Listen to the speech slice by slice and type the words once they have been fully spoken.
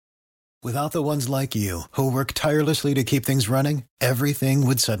Without the ones like you, who work tirelessly to keep things running, everything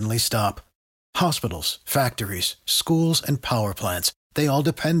would suddenly stop. Hospitals, factories, schools, and power plants, they all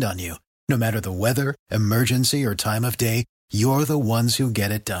depend on you. No matter the weather, emergency, or time of day, you're the ones who get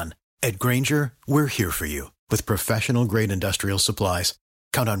it done. At Grainger, we're here for you with professional-grade industrial supplies.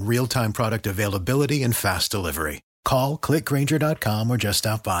 Count on real-time product availability and fast delivery. Call, clickgrainger.com, or just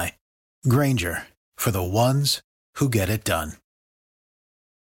stop by. Grainger, for the ones who get it done.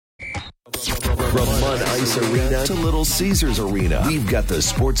 From Mud Ice Arena to Little Caesars Arena, we've got the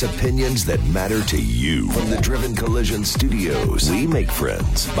sports opinions that matter to you. From the Driven Collision Studios, we make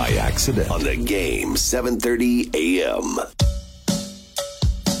friends by accident on the Game 7:30 a.m.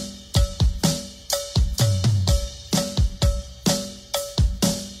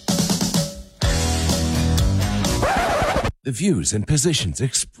 The views and positions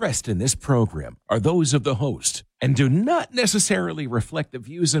expressed in this program are those of the host and do not necessarily reflect the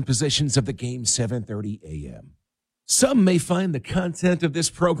views and positions of the Game 7:30 a.m. Some may find the content of this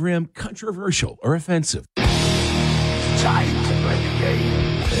program controversial or offensive. Time to play the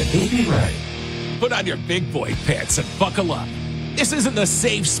game. That may be right. Put on your big boy pants and buckle up. This isn't a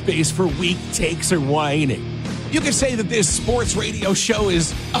safe space for weak takes or whining. You can say that this sports radio show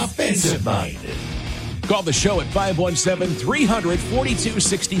is offensive-minded. Call the show at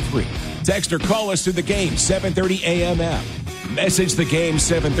 517-300-4263. Text or call us through the Game 730 AM app. Message the Game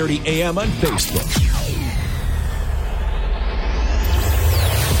 730 AM on Facebook.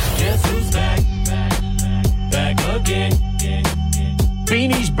 Guess who's back? Back again.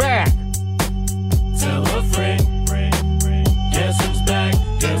 Beanie's back. Tell a friend. Guess who's back?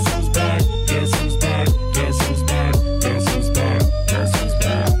 Guess who's back? Guess who's back? Guess who's back? Guess who's back? Guess who's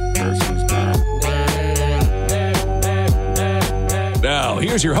back? Guess who's back? Now,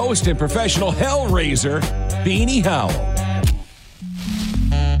 here's your host and professional hellraiser, Beanie Howell.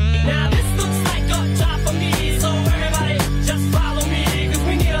 Now this looks like a job for me, so everybody just follow me, cause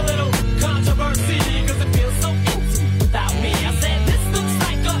we need a little controversy, cause it feels so empty without me. I said this looks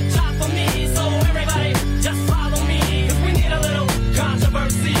like a job for me, so everybody just follow me, cause we need a little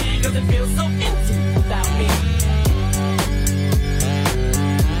controversy, cause it feels so empty without me.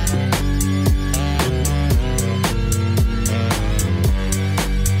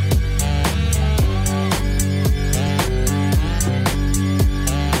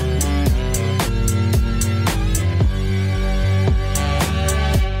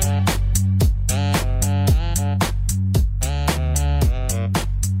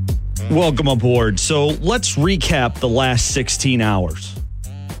 Welcome aboard. So let's recap the last 16 hours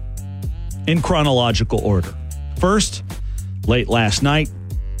in chronological order. First, late last night,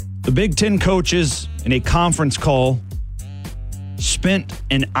 the Big Ten coaches in a conference call spent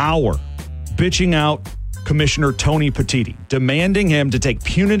an hour bitching out Commissioner Tony Petitti, demanding him to take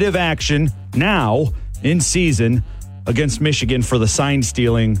punitive action now in season against Michigan for the sign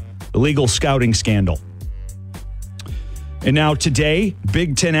stealing, illegal scouting scandal. And now today,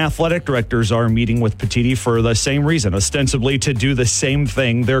 Big Ten athletic directors are meeting with Petitti for the same reason, ostensibly to do the same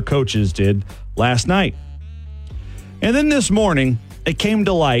thing their coaches did last night. And then this morning, it came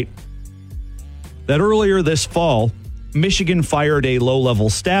to light that earlier this fall, Michigan fired a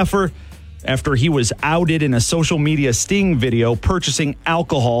low-level staffer after he was outed in a social media sting video purchasing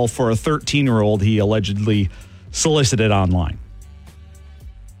alcohol for a 13-year-old he allegedly solicited online.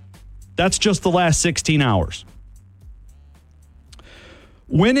 That's just the last 16 hours.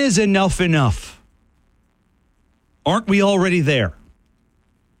 When is enough enough? Aren't we already there?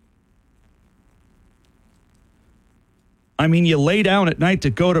 I mean, you lay down at night to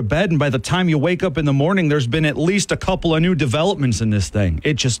go to bed, and by the time you wake up in the morning, there's been at least a couple of new developments in this thing.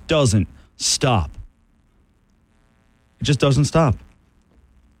 It just doesn't stop. It just doesn't stop.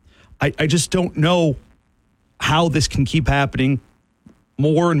 I just don't know how this can keep happening.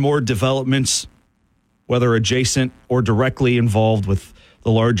 More and more developments, whether adjacent or directly involved with the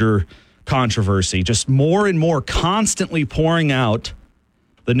larger controversy, just more and more constantly pouring out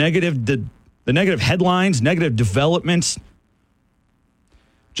the negative headlines, negative developments,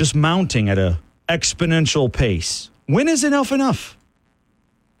 just mounting at an exponential pace. When is enough enough?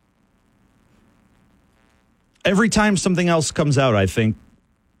 Every time something else comes out, I think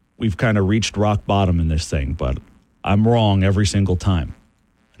we've kind of reached rock bottom in this thing, but I'm wrong every single time.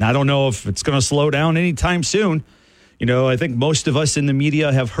 And I don't know if it's going to slow down anytime soon. You know, I think most of us in the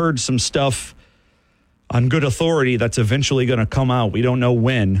media have heard some stuff on good authority that's eventually going to come out. We don't know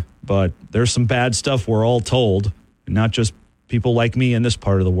when, but there's some bad stuff we're all told, not just people like me in this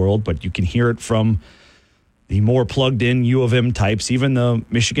part of the world, but you can hear it from the more plugged in U of M types, even the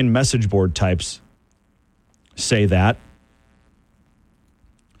Michigan message board types say that.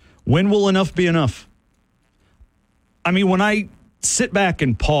 When will enough be enough? I mean, when I sit back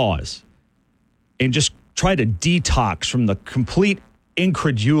and pause and just try to detox from the complete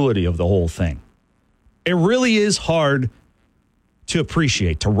incredulity of the whole thing, it really is hard to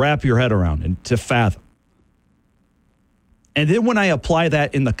appreciate, to wrap your head around, and to fathom. And then when I apply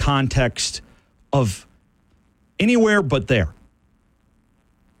that in the context of anywhere but there,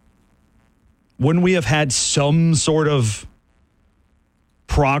 when we have had some sort of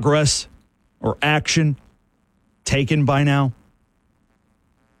progress or action taken by now,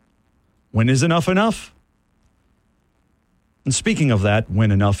 when is enough enough? And speaking of that,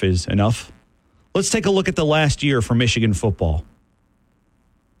 when enough is enough, let's take a look at the last year for Michigan football.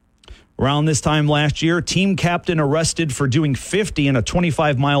 Around this time last year, team captain arrested for doing 50 in a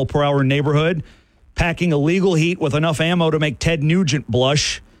 25-mile-per-hour neighborhood, packing illegal heat with enough ammo to make Ted Nugent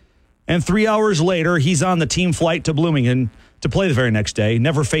blush. And 3 hours later, he's on the team flight to Bloomington to play the very next day,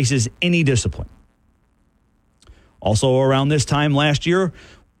 never faces any discipline. Also around this time last year,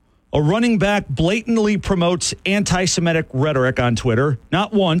 a running back blatantly promotes anti-Semitic rhetoric on Twitter,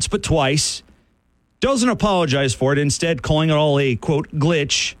 not once, but twice. Doesn't apologize for it, instead calling it all a, quote,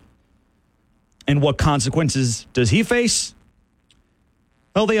 glitch. And what consequences does he face?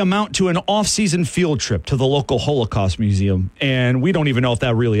 Well, they amount to an off-season field trip to the local Holocaust Museum, and we don't even know if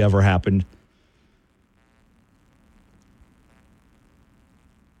that really ever happened.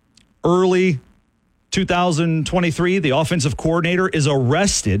 Early 2023, the offensive coordinator is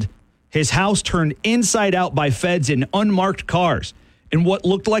arrested, his house turned inside out by feds in unmarked cars in what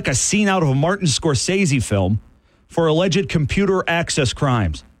looked like a scene out of a Martin Scorsese film for alleged computer access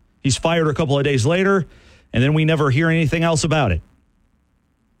crimes. He's fired a couple of days later, and then we never hear anything else about it.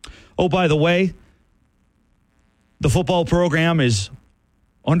 Oh, by the way, the football program is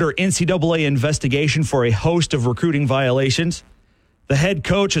under NCAA investigation for a host of recruiting violations. The head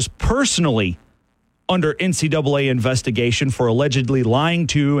coach is personally under NCAA investigation for allegedly lying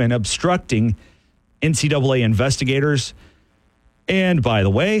to and obstructing NCAA investigators. And by the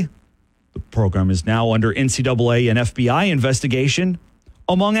way, the program is now under NCAA and FBI investigation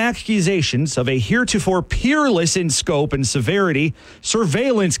among accusations of a heretofore peerless in scope and severity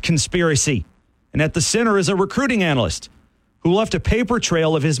surveillance conspiracy. And at the center is a recruiting analyst who left a paper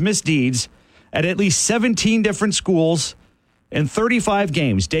trail of his misdeeds at least 17 different schools and 35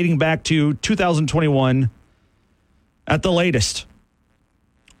 games dating back to 2021 at the latest.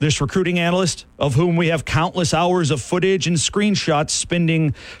 This recruiting analyst, of whom we have countless hours of footage and screenshots,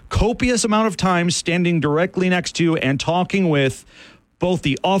 spending copious amount of time standing directly next to and talking with both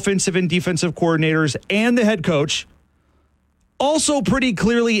the offensive and defensive coordinators and the head coach, also pretty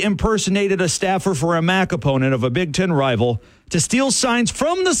clearly impersonated a staffer for a MAC opponent of a Big Ten rival to steal signs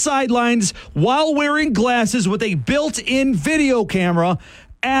from the sidelines while wearing glasses with a built-in video camera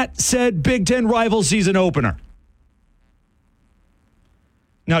at said Big Ten rival season opener.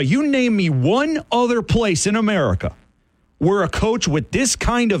 Now, you name me one other place in America where a coach with this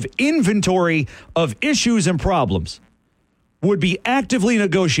kind of inventory of issues and problems would be actively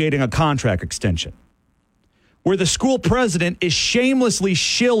negotiating a contract extension, where the school president is shamelessly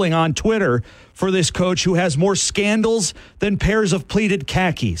shilling on Twitter for this coach who has more scandals than pairs of pleated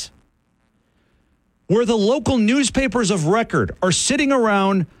khakis, where the local newspapers of record are sitting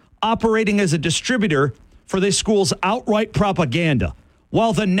around operating as a distributor for this school's outright propaganda,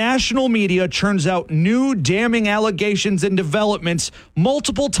 while the national media churns out new damning allegations and developments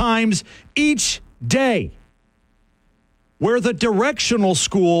multiple times each day, where the directional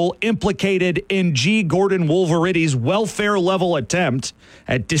school implicated in G. Gordon Wolveride's welfare-level attempt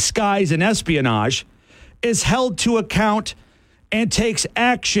at disguise and espionage is held to account and takes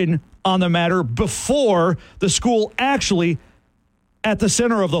action on the matter before the school actually at the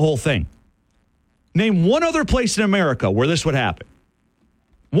center of the whole thing. Name one other place in America where this would happen.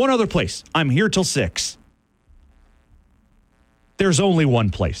 One other place. I'm here till 6. There's only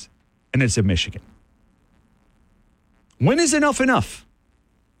one place, and it's in Michigan. When is enough enough?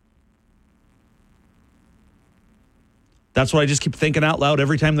 That's what I just keep thinking out loud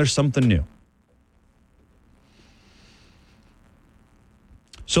every time there's something new.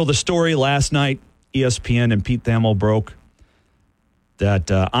 So the story last night, ESPN and Pete Thamel broke that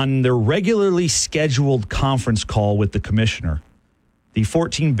on their regularly scheduled conference call with the commissioner, the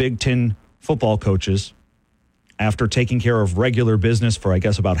 14 Big Ten football coaches, after taking care of regular business for, I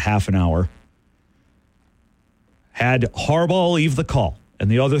guess, about half an hour, had Harbaugh leave the call,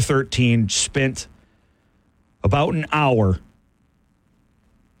 and the other 13 spent about an hour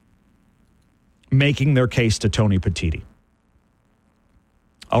making their case to Tony Petitti.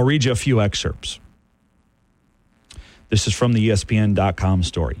 I'll read you a few excerpts. This is from the ESPN.com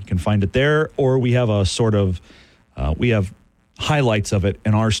story. You can find it there, or we have a sort of, we have highlights of it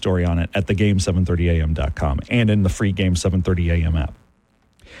in our story on it at thegame730am.com and in the free Game 730 AM app.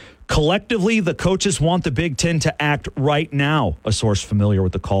 Collectively, the coaches want the Big Ten to act right now, a source familiar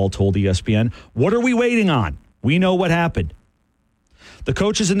with the call told ESPN. What are we waiting on? We know what happened. The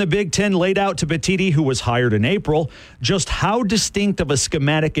coaches in the Big Ten laid out to Petitti, who was hired in April, just how distinct of a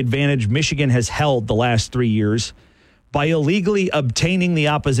schematic advantage Michigan has held the last 3 years by illegally obtaining the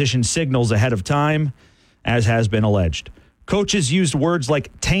opposition signals ahead of time, as has been alleged. Coaches used words like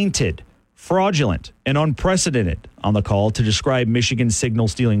tainted, fraudulent, and unprecedented on the call to describe Michigan's signal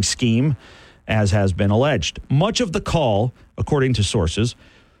stealing scheme, as has been alleged. Much of the call, according to sources,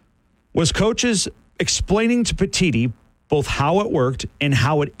 was coaches explaining to Petitti both how it worked and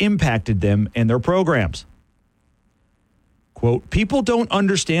how it impacted them and their programs. Quote, people don't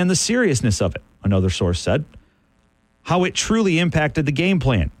understand the seriousness of it, another source said. How it truly impacted the game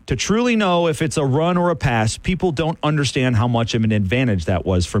plan. To truly know if it's a run or a pass, people don't understand how much of an advantage that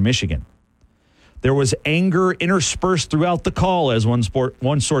was for Michigan. There was anger interspersed throughout the call, as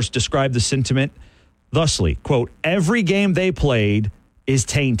one source described the sentiment thusly, quote, every game they played is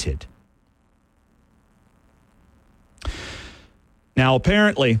tainted. Now,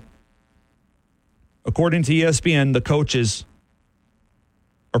 apparently, according to ESPN, the coaches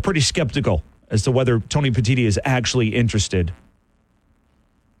are pretty skeptical as to whether Tony Petitti is actually interested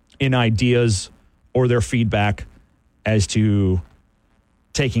in ideas or their feedback as to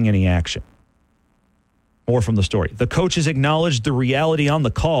taking any action. More from the story. The coaches acknowledged the reality on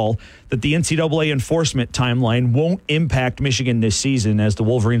the call that the NCAA enforcement timeline won't impact Michigan this season, as the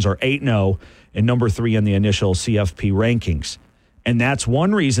Wolverines are 8-0 and number 3 in the initial CFP rankings. And that's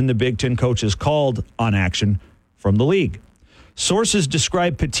one reason the Big Ten coaches called on action from the league. Sources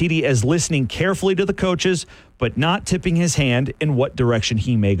describe Petitti as listening carefully to the coaches, but not tipping his hand in what direction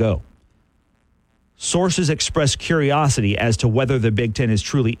he may go. Sources express curiosity as to whether the Big Ten is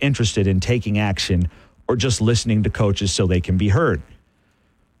truly interested in taking action or just listening to coaches so they can be heard.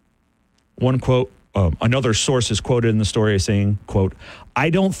 One quote, another source is quoted in the story as saying, quote, I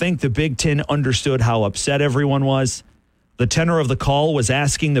don't think the Big Ten understood how upset everyone was. The tenor of the call was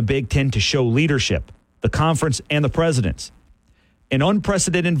asking the Big Ten to show leadership, the conference and the presidents. An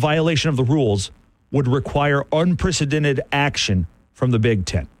unprecedented violation of the rules would require unprecedented action from the Big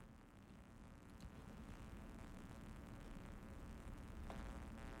Ten.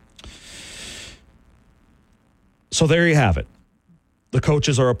 So there you have it. The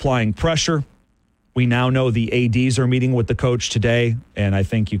coaches are applying pressure. We now know the ADs are meeting with the coach today, and I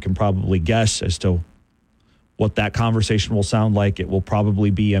think you can probably guess as to what that conversation will sound like. It will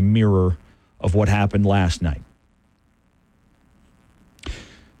probably be a mirror of what happened last night.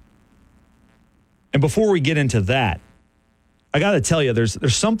 And before we get into that, I got to tell you, there's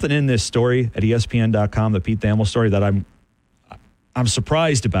something in this story at ESPN.com, the Pete Thamel story, that I'm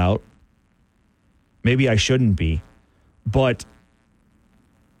surprised about. Maybe I shouldn't be, but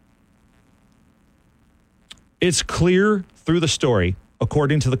it's clear through the story,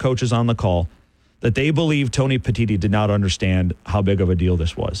 according to the coaches on the call, that they believe Tony Petitti did not understand how big of a deal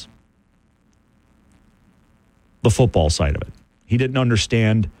this was. The football side of it. He didn't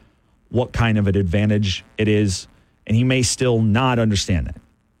understand what kind of an advantage it is, and he may still not understand that.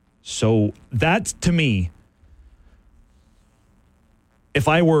 So that, to me, if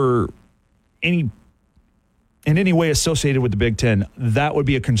I were in any way associated with the Big Ten, that would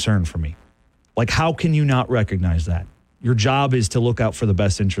be a concern for me. Like, how can you not recognize that? Your job is to look out for the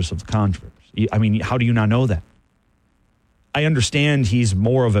best interests of the conference. I mean, how do you not know that? I understand he's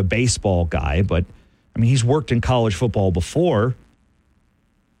more of a baseball guy, but, I mean, he's worked in college football before.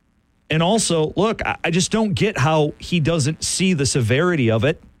 And also, look, I just don't get how he doesn't see the severity of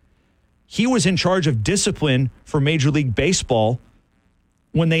it. He was in charge of discipline for Major League Baseball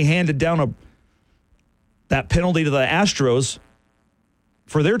when they handed down that penalty to the Astros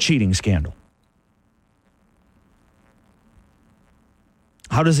for their cheating scandal.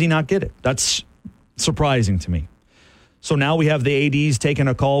 How does he not get it? That's surprising to me. So now we have the ADs taking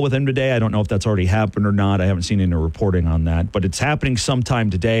a call with him today. I don't know if that's already happened or not. I haven't seen any reporting on that, but it's happening sometime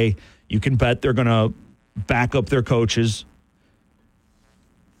today. You can bet they're going to back up their coaches.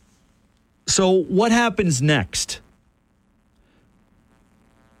 So what happens next?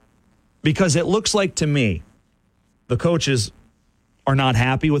 Because it looks like to me the coaches are not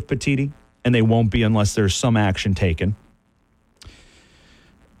happy with Petitti, and they won't be unless there's some action taken.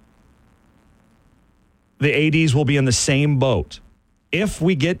 The ADs will be in the same boat. If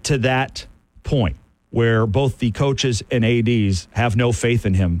we get to that point where both the coaches and ADs have no faith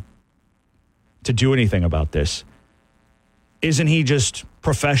in him to do anything about this, Isn't he just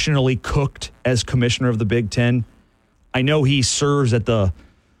professionally cooked as commissioner of the Big Ten? I know he serves at the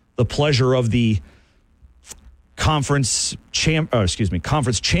pleasure of the conference chancellors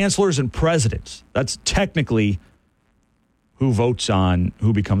and presidents. That's technically who votes on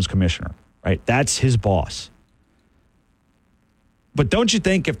who becomes commissioner, right? That's his boss. But don't you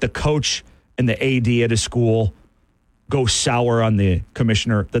think if the coach and the AD at a school go sour on the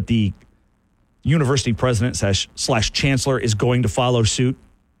commissioner, that the university president slash chancellor is going to follow suit?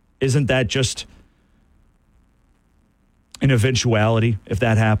 Isn't that just an eventuality if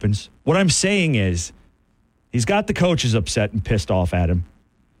that happens? What I'm saying is he's got the coaches upset and pissed off at him.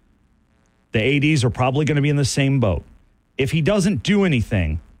 The ADs are probably going to be in the same boat. If he doesn't do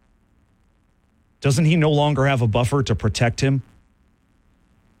anything, doesn't he no longer have a buffer to protect him?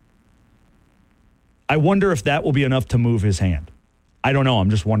 I wonder if that will be enough to move his hand. I don't know. I'm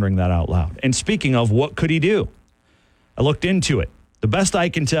just wondering that out loud. And speaking of, what could he do? I looked into it. The best I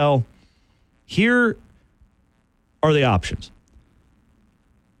can tell, here are the options.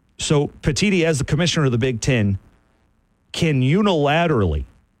 So Petitti, as the commissioner of the Big Ten, can unilaterally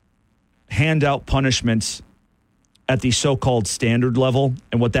hand out punishments at the so-called standard level.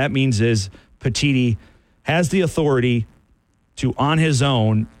 And what that means is Petitti has the authority to, on his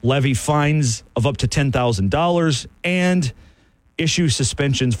own, levy fines of up to $10,000 and issue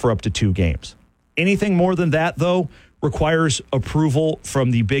suspensions for up to 2 games. Anything more than that, though, requires approval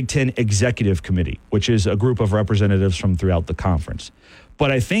from the Big Ten Executive Committee, which is a group of representatives from throughout the conference.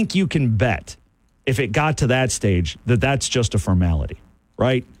 But I think you can bet, if it got to that stage, that that's just a formality,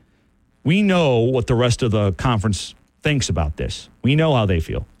 right? We know what the rest of the conference thinks about this. We know how they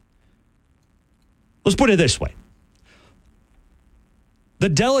feel. Let's put it this way. The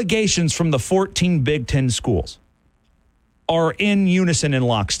delegations from the 14 Big Ten schools are in unison and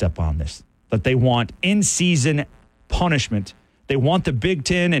lockstep on this, that they want in-season punishment. They want the Big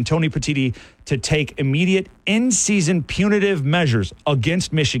Ten and Tony Petitti to take immediate in-season punitive measures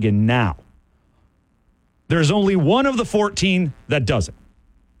against Michigan now. There's only one of the 14 that doesn't.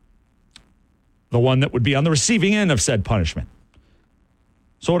 The one that would be on the receiving end of said punishment.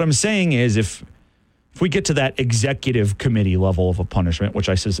 So what I'm saying is, if we get to that executive committee level of a punishment, which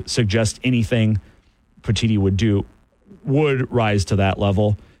I suggest anything Petitti would do would rise to that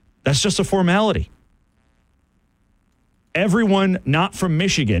level, that's just a formality. Everyone not from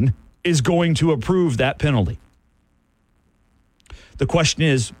Michigan is going to approve that penalty. The question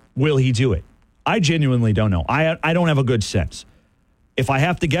is, will he do it? I genuinely don't know. I don't have a good sense. If I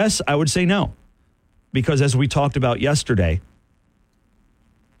have to guess, I would say no. Because as we talked about yesterday,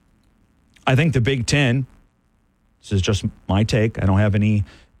 I think the Big Ten, this is just my take, I don't have any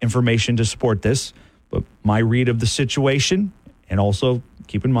information to support this, but my read of the situation, and also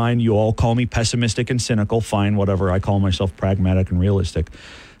keep in mind, you all call me pessimistic and cynical, fine, whatever, I call myself pragmatic and realistic.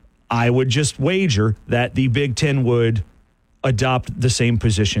 I would just wager that the Big Ten would adopt the same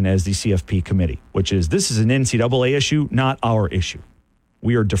position as the CFP committee, which is, this is an NCAA issue, not our issue.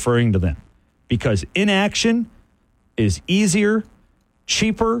 We are deferring to them because inaction is easier,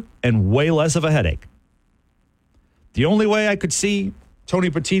 cheaper, and way less of a headache. The only way I could see Tony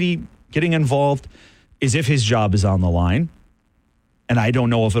Petitti getting involved is if his job is on the line. And I don't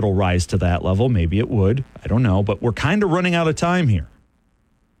know if it'll rise to that level. Maybe it would. I don't know. But we're kind of running out of time here.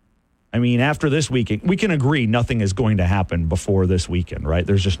 I mean, after this weekend, we can agree nothing is going to happen before this weekend, right?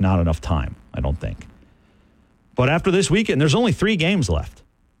 There's just not enough time, I don't think. But after this weekend, there's only 3 games left.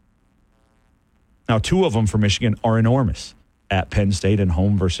 Now, 2 of them for Michigan are enormous. At Penn State and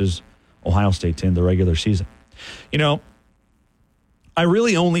home versus Ohio State to end the regular season. You know, I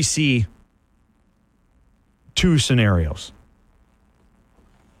really only see 2 scenarios.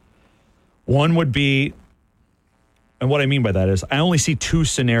 One would be, and what I mean by that is, I only see 2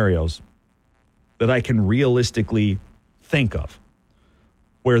 scenarios that I can realistically think of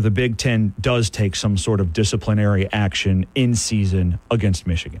where the Big Ten does take some sort of disciplinary action in season against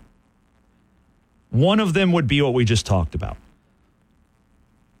Michigan. One of them would be what we just talked about.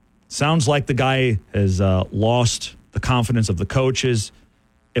 Sounds like the guy has lost the confidence of the coaches.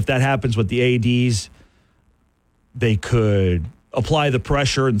 If that happens with the ADs, they could apply the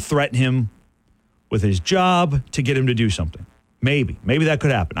pressure and threaten him with his job to get him to do something. Maybe that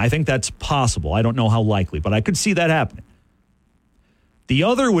could happen. I think that's possible. I don't know how likely, but I could see that happening. The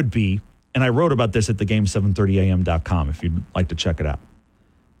other would be, and I wrote about this at thegame730am.com if you'd like to check it out.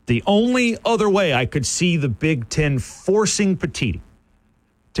 The only other way I could see the Big Ten forcing Petitti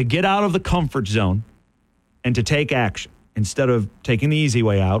to get out of the comfort zone and to take action instead of taking the easy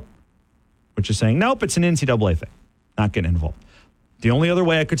way out, which is saying, nope, it's an NCAA thing, not getting involved. The only other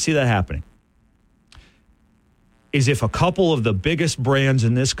way I could see that happening is if a couple of the biggest brands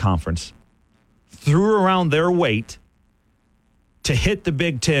in this conference threw around their weight to hit the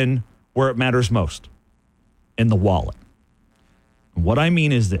Big Ten where it matters most, in the wallet. And what I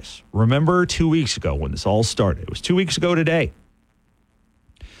mean is this. Remember 2 weeks ago when this all started? It was 2 weeks ago today.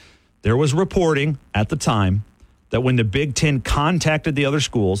 There was reporting at the time that when the Big Ten contacted the other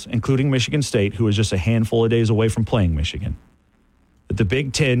schools, including Michigan State, who was just a handful of days away from playing Michigan, that the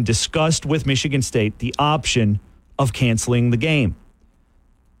Big Ten discussed with Michigan State the option of canceling the game.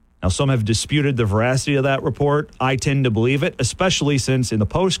 Now, some have disputed the veracity of that report. I tend to believe it, especially since in the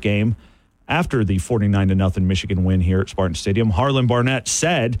postgame, after the 49-0 Michigan win here at Spartan Stadium, Harlan Barnett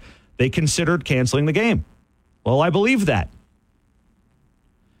said they considered canceling the game. Well, I believe that.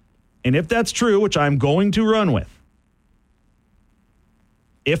 And if that's true, which I'm going to run with,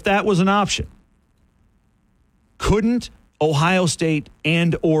 if that was an option, couldn't Ohio State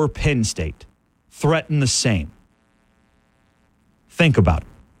and or Penn State threaten the same? Think about it.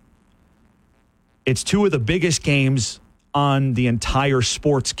 It's two of the biggest games on the entire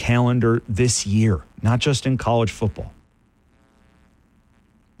sports calendar this year, not just in college football.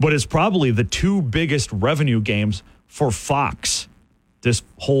 But it's probably the two biggest revenue games for Fox this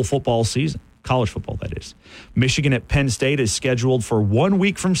whole football season, college football, that is. Michigan at Penn State is scheduled for 1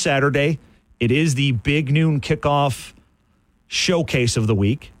 week from Saturday. It is the big noon kickoff showcase of the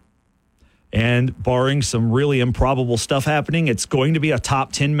week. And barring some really improbable stuff happening, it's going to be a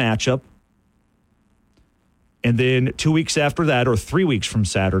top 10 matchup. And then 2 weeks after that, or 3 weeks from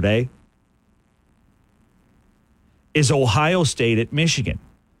Saturday, is Ohio State at Michigan,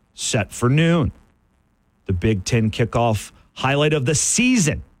 set for noon. The Big Ten kickoff highlight of the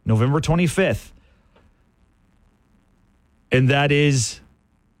season, November 25th. And that is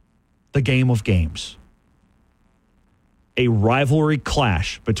the game of games. A rivalry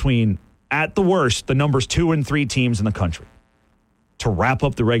clash between, at the worst, the numbers 2 and 3 teams in the country to wrap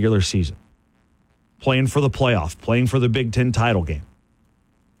up the regular season. Playing for the playoff, playing for the Big Ten title game.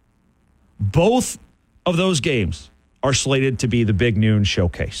 Both of those games are slated to be the big noon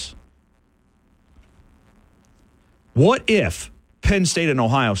showcase. What if Penn State and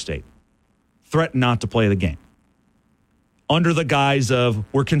Ohio State threaten not to play the game under the guise of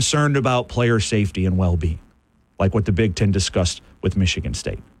we're concerned about player safety and well-being, like what the Big Ten discussed with Michigan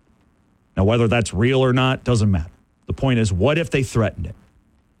State? Now, whether that's real or not doesn't matter. The point is, what if they threatened it?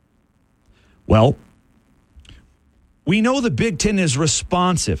 Well, we know the Big Ten is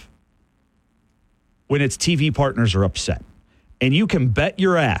responsive when its TV partners are upset. And you can bet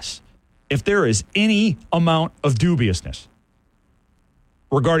your ass, if there is any amount of dubiousness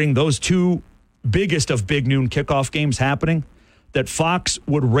regarding those two biggest of big noon kickoff games happening, that Fox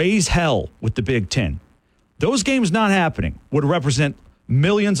would raise hell with the Big Ten. Those games not happening would represent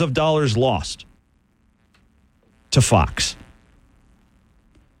millions of dollars lost to Fox.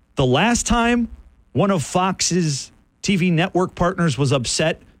 The last time one of Fox's TV network partners was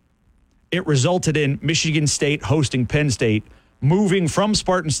upset, it resulted in Michigan State hosting Penn State, moving from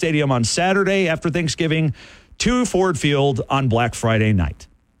Spartan Stadium on Saturday after Thanksgiving to Ford Field on Black Friday night.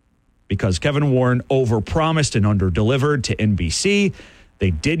 Because Kevin Warren overpromised and underdelivered to NBC.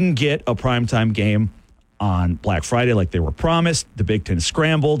 They didn't get a primetime game on Black Friday like they were promised. The Big Ten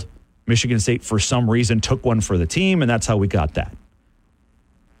scrambled. Michigan State, for some reason, took one for the team, and that's how we got that.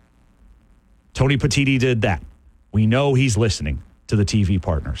 Tony Petitti did that. We know he's listening to the TV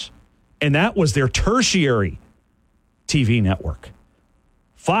partners. And that was their tertiary TV network.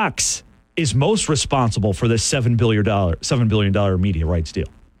 Fox is most responsible for this $7 billion media rights deal.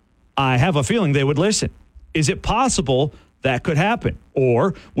 I have a feeling they would listen. Is it possible that could happen?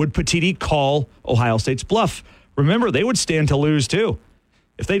 Or would Petitti call Ohio State's bluff? Remember, they would stand to lose too.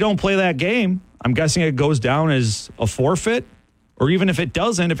 If they don't play that game, I'm guessing it goes down as a forfeit. Or even if it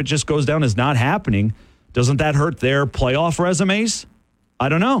doesn't, if it just goes down as not happening, doesn't that hurt their playoff resumes? I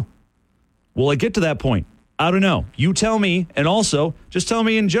don't know. Will it get to that point? I don't know. You tell me, and also just tell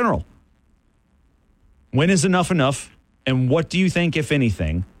me in general. When is enough enough? And what do you think, if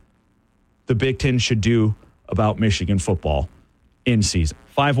anything, the Big Ten should do about Michigan football in season?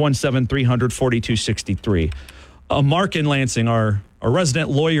 517-300-4263. Mark in Lansing, our resident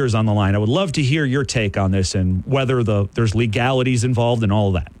lawyers on the line. I would love to hear your take on this and whether there's legalities involved and all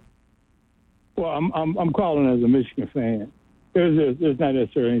of that. Well, I'm calling as a Michigan fan. There's not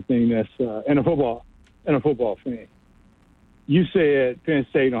necessarily anything that's in a football fan. You said Penn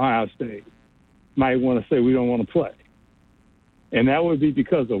State and Ohio State might want to say we don't want to play, and that would be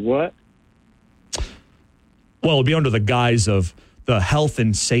because of what? Well, it'd be under the guise of the health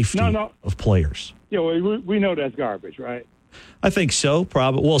and safety of players. Yeah, well, we know that's garbage, right? I think so,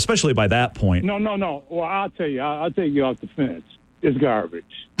 probably. Well, especially by that point. No. Well, I'll tell you. I'll take you off the fence. It's garbage.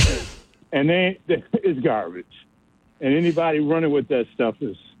 It's garbage. And anybody running with that stuff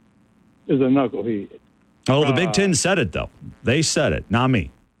is a knucklehead. Oh, the Big Ten said it, though. They said it, not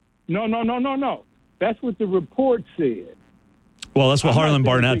me. No. That's what the report said. Well, that's what Harlan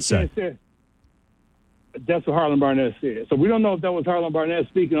Barnett said. That's what Harlan Barnett said. So we don't know if that was Harlan Barnett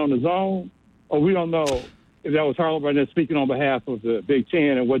speaking on his own, or we don't know if that was Harlan Barnett speaking on behalf of the Big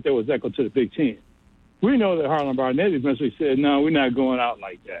Ten and what that was echoed to the Big Ten. We know that Harlan Barnett eventually said, no, we're not going out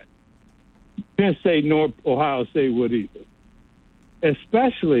like that. Penn State nor Ohio State would either.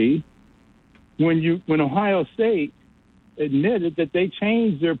 Especially when Ohio State admitted that they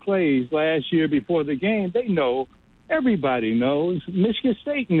changed their plays last year before the game. They know, everybody knows, Michigan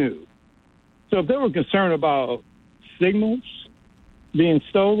State knew. So if they were concerned about signals being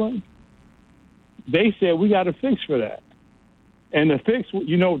stolen, they said we got a fix for that. And the fix,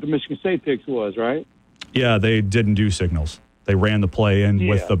 you know what the Michigan State fix was, right? Yeah, they didn't do signals. They ran the play in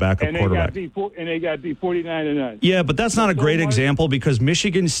with the backup quarterback. And they got beat 49-0. Yeah, but that's not a great example because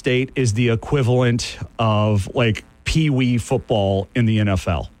Michigan State is the equivalent of, like, pee-wee football in the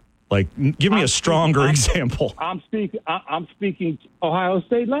NFL. Like, give me a stronger example. I'm speaking Ohio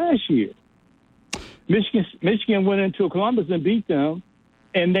State last year. Michigan went into Columbus and beat them,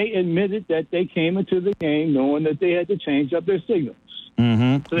 and they admitted that they came into the game knowing that they had to change up their signals.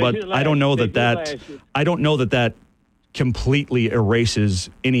 Mm-hmm. So but I don't know that completely erases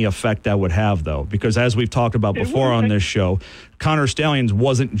any effect that would have, though, because as we've talked about before on this show, Connor Stallions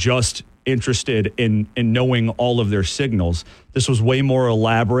wasn't just interested in knowing all of their signals. This was way more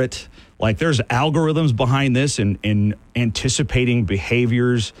elaborate. Like, there's algorithms behind this and anticipating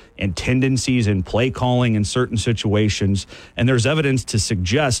behaviors and tendencies and play calling in certain situations. And there's evidence to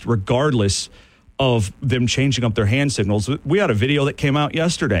suggest, regardless of them changing up their hand signals. We had a video that came out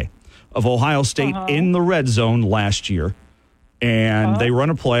yesterday of Ohio State in the red zone last year. And they run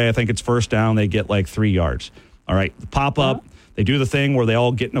a play. I think it's first down. They get like 3 yards. All right, pop up. They do the thing where they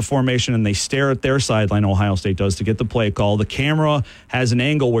all get in a formation and they stare at their sideline, Ohio State does, to get the play call. The camera has an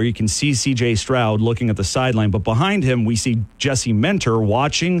angle where you can see C.J. Stroud looking at the sideline, but behind him we see Jesse Mentor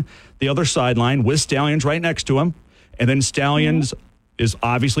watching the other sideline with Stallions right next to him. And then Stallions is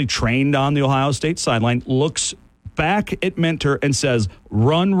obviously trained on the Ohio State sideline, looks back at Mentor and says,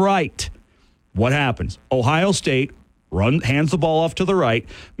 run right. What happens? Ohio State hands the ball off to the right.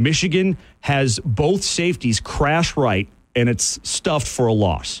 Michigan has both safeties crash right, and it's stuffed for a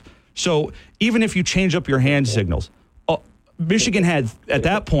loss. So even if you change up your hand signals, Michigan had, at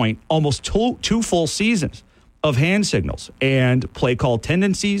that point, almost two full seasons of hand signals and play call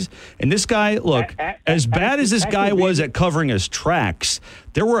tendencies. And this guy, look, as bad as this guy was at covering his tracks,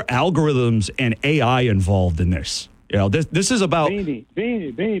 there were algorithms and AI involved in this. You know, this is about... Beanie.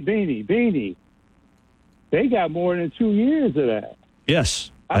 They got more than 2 years of that.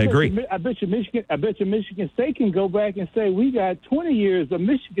 Yes. I agree. I bet you Michigan State can go back and say we got 20 years of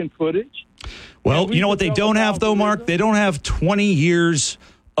Michigan footage. Well, you know what they don't have, though, Mark? They don't have 20 years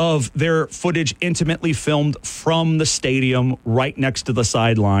of their footage intimately filmed from the stadium right next to the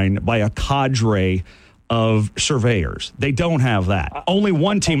sideline by a cadre of surveyors. They don't have that. Only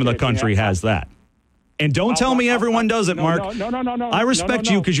one team in the country has that. And don't tell me everyone does it, Mark. No. I respect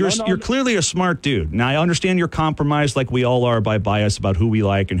you because you're clearly a smart dude. Now, I understand you're compromised like we all are by bias about who we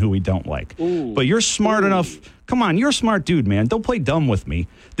like and who we don't like. But you're smart enough. Come on, you're a smart dude, man. Don't play dumb with me.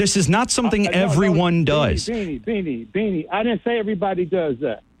 This is not something everyone does. Beanie. I didn't say everybody does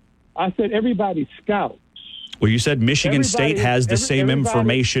that. I said everybody scouts. Well, you said Michigan State has the same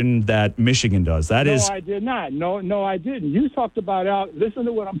information that Michigan does. No, I did not. No, I didn't. You talked about listen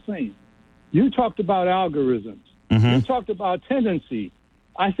to what I'm saying. You talked about algorithms. You talked about tendency.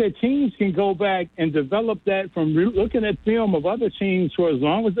 I said teams can go back and develop that from looking at film of other teams for as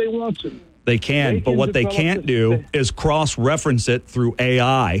long as they want to. They can, but what they can't do is cross-reference it through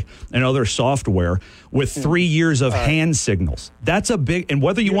AI and other software with 3 years of hand signals. That's a big, and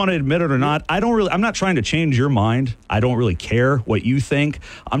whether you want to admit it or not, I'm not trying to change your mind. I don't really care what you think.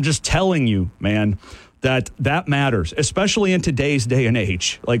 I'm just telling you, man, that matters, especially in today's day and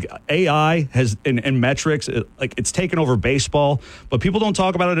age. Like, AI has and metrics, like, it's taken over baseball, but people don't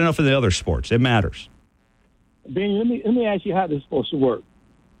talk about it enough in the other sports. It matters. Ben, let me ask you how this is supposed to work.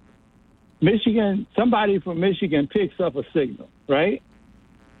 Somebody from Michigan picks up a signal, right?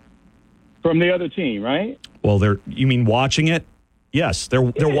 From the other team, right? Well, you mean watching it? Yes, they're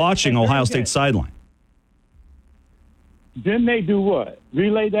watching Ohio State sideline. Then they do what?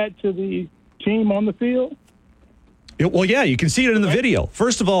 Relay that to the team on the field? Well, yeah, you can see it in the video.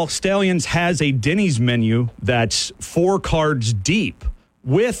 First of all, Stallions has a Denny's menu that's 4 cards deep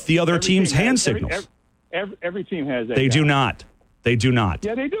with the other team's hand signals. Every team has that. They do not. They do not.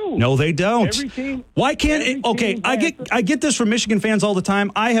 Yeah, they do. No, they don't. Every team. Why can't it? Okay, I get this from Michigan fans all the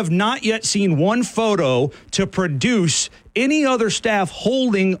time. I have not yet seen one photo to produce any other staff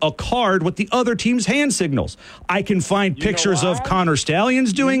holding a card with the other team's hand signals. I can find pictures of Connor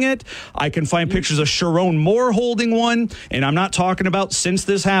Stallions doing it. I can find pictures of Sharon Moore holding one. And I'm not talking about since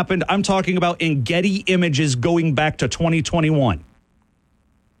this happened. I'm talking about in Getty Images going back to 2021.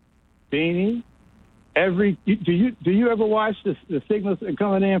 Beanie, do you ever watch the signals that are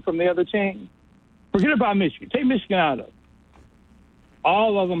coming in from the other team? Forget about Michigan. Take Michigan out of it.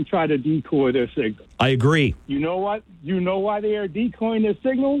 All of them try to decoy their signals. I agree. You know what? You know why they are decoying their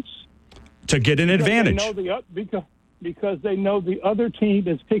signals? To get an advantage. Because they know the other team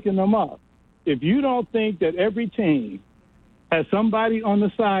is picking them up. If you don't think that every team has somebody on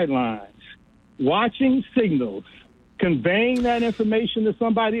the sidelines watching signals, conveying that information to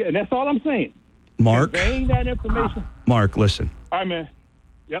somebody, and that's all I'm saying. Mark, conveying that information. Mark, listen. I mean,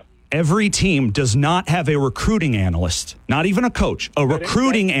 yep. Every team does not have a recruiting analyst, not even a coach, a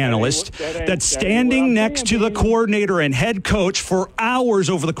recruiting analyst that's standing next to the coordinator and head coach for hours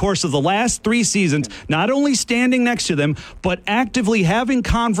over the course of the last 3 seasons, not only standing next to them, but actively having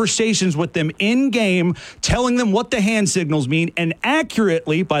conversations with them in game, telling them what the hand signals mean, and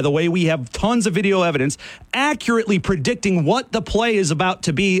accurately, by the way, we have tons of video evidence, accurately predicting what the play is about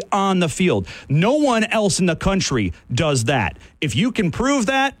to be on the field. No one else in the country does that. If you can prove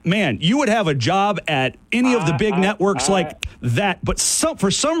that, man, you would have a job at any of the big networks like that. But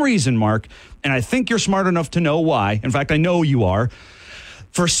for some reason, Mark, and I think you're smart enough to know why. In fact, I know you are.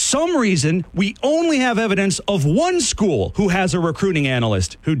 For some reason, we only have evidence of one school who has a recruiting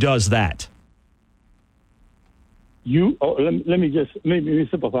analyst who does that. Let me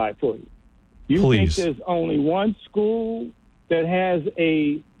simplify it for you. You Please. think there's only one school that has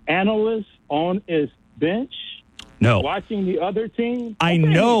a analyst on its bench? No. Watching the other team? I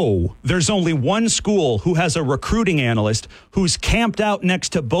know there's only one school who has a recruiting analyst who's camped out next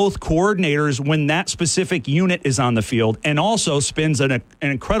to both coordinators when that specific unit is on the field, and also spends an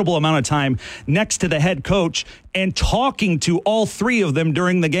incredible amount of time next to the head coach and talking to all 3 of them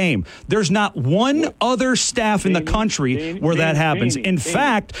during the game. There's not one other staff in the country where that happens. In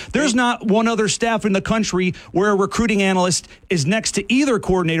fact, there's not one other staff in the country where a recruiting analyst is next to either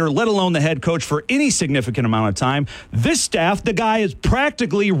coordinator, let alone the head coach, for any significant amount of time. This staff, the guy is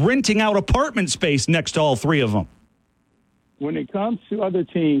practically renting out apartment space next to all 3 of them. When it comes to other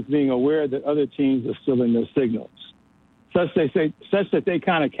teams being aware that other teams are stealing their signals, such that they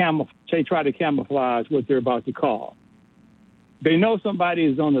kind of try to camouflage what they're about to call. They know somebody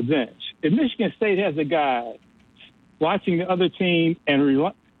is on the bench. If Michigan State has a guy watching the other team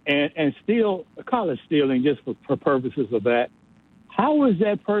and steal, call it stealing just for purposes of that, how is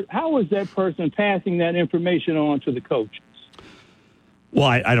that person passing that information on to the coaches? Well,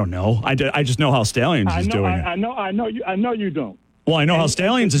 I don't know. I just know how Stallions is doing it. I know you don't. Well, I know how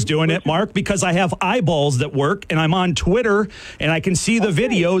Stallions is doing it, Mark, because I have eyeballs that work, and I'm on Twitter, and I can see the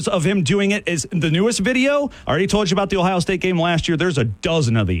videos of him doing it. Is the newest video, I already told you about the Ohio State game last year. There's a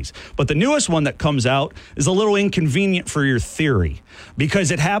dozen of these. But the newest one that comes out is a little inconvenient for your theory, because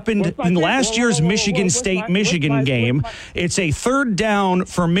it happened in last year's Michigan State-Michigan game. It's a 3rd down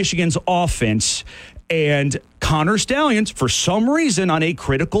for Michigan's offense, and Connor Stallions, for some reason, on a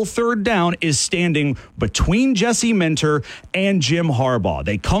critical 3rd down, is standing between Jesse Minter and Jim Harbaugh.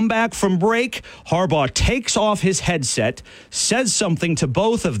 They come back from break. Harbaugh takes off his headset, says something to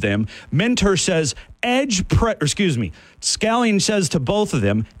both of them. Minter says, Stallions says to both of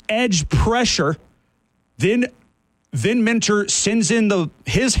them, edge pressure. Then Minter sends in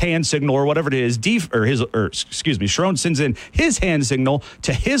his hand signal or whatever it is, Sharon sends in his hand signal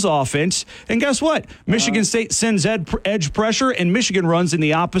to his offense, and guess what? Michigan State sends edge pressure, and Michigan runs in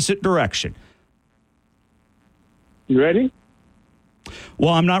the opposite direction. You ready?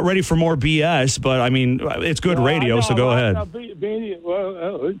 Well, I'm not ready for more BS, but I mean, it's good radio, so go ahead.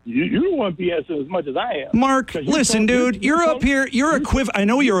 You don't want BS as much as I am. Mark, listen, dude, you're up here. I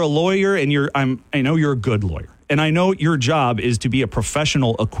know you're a lawyer, and I know you're a good lawyer. And I know your job is to be a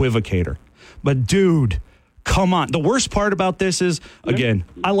professional equivocator. But, dude, come on. The worst part about this is, again,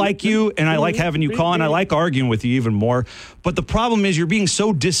 I like you, and I like having you call, and I like arguing with you even more. But the problem is you're being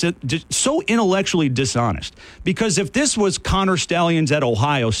so intellectually dishonest. Because if this was Connor Stallions at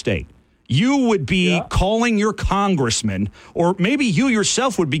Ohio State, you would be calling your congressman, or maybe you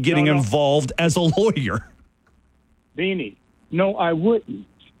yourself would be getting involved as a lawyer. Beanie, no, I wouldn't.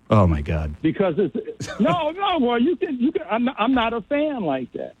 Oh my God! Because it's no. Well, you can. I'm not a fan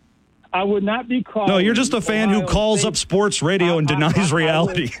like that. I would not be called. No, you're just a fan who calls up sports radio and denies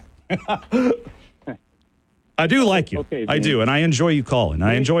reality. I do like you. Okay, I do, and I enjoy you calling.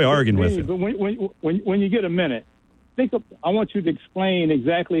 I enjoy arguing with you. But when you get a minute, I want you to explain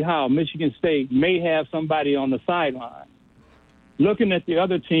exactly how Michigan State may have somebody on the sideline looking at the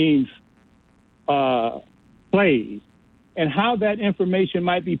other team's plays and how that information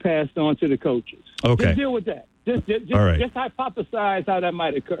might be passed on to the coaches. Okay. Just deal with that. Just hypothesize how that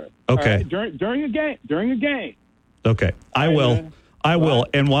might occur. Okay. Right? During a game. Okay. I will.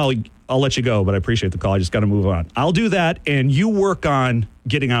 And while I'll let you go, but I appreciate the call. I just got to move on. I'll do that, and you work on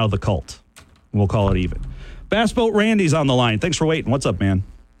getting out of the cult. We'll call it even. Bass Boat Randy's on the line. Thanks for waiting. What's up, man?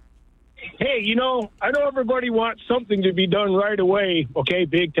 Hey, I know everybody wants something to be done right away, okay,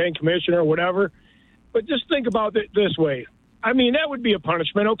 Big Ten commissioner or whatever, but just think about it this way. I mean, that would be a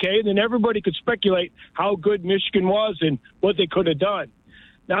punishment, okay, and then everybody could speculate how good Michigan was and what they could have done.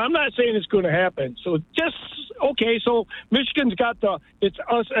 Now, I'm not saying it's going to happen. So so Michigan's got it's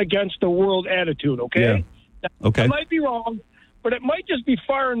us against the world attitude, okay? Yeah. Now, Okay. I might be wrong, but it might just be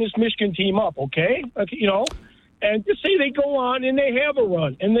firing this Michigan team up, okay? And just say they go on and they have a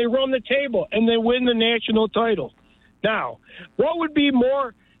run and they run the table and they win the national title. Now, what would be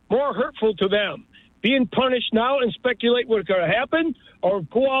more hurtful to them? Being punished now and speculate what's going to happen, or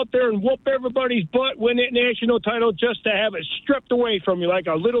go out there and whoop everybody's butt, win that national title just to have it stripped away from you like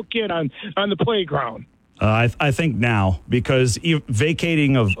a little kid on the playground? I think now, because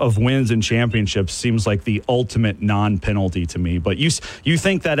vacating of wins and championships seems like the ultimate non-penalty to me. But you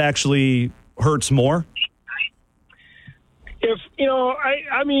think that actually hurts more? If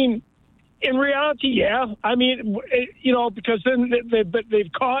I mean, in reality, yeah. I mean, because then they've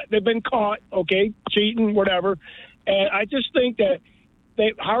been caught, okay, cheating, whatever. And I just think that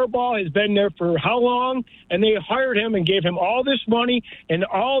Harbaugh has been there for how long, and they hired him and gave him all this money and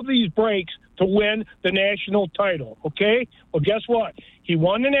all these breaks to win the national title, okay? Well, guess what? He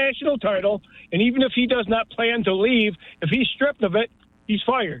won the national title, and even if he does not plan to leave, if he's stripped of it, he's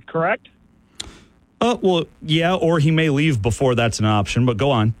fired, correct? Well, yeah, or he may leave before that's an option, but go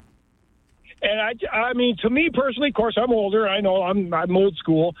on. And I mean, to me personally, of course, I'm older. I know I'm old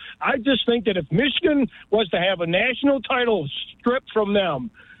school. I just think that if Michigan was to have a national title stripped from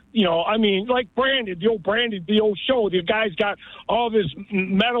them, I mean, like the old show, the guy's got all of his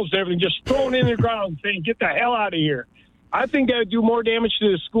medals and everything just thrown in the ground saying, get the hell out of here. I think that would do more damage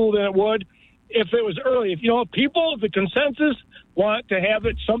to the school than it would if it was early. If, the consensus want to have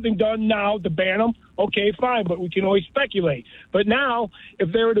something done now to ban them, okay, fine, but we can always speculate. But now,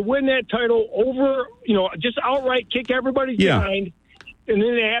 if they were to win that title over, just outright kick everybody's behind, and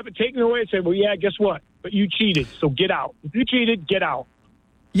then they have it taken away and say, well, yeah, guess what? But you cheated, so get out. If you cheated, get out.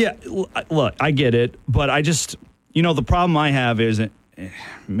 Yeah, look, I get it, but I just, the problem I have is,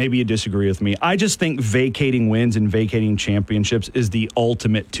 maybe you disagree with me, I just think vacating wins and vacating championships is the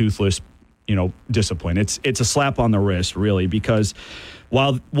ultimate toothless discipline. It's a slap on the wrist, really, because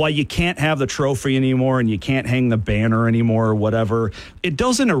while you can't have the trophy anymore and you can't hang the banner anymore or whatever, it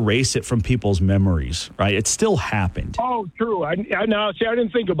doesn't erase it from people's memories, right? It still happened. Oh, true. I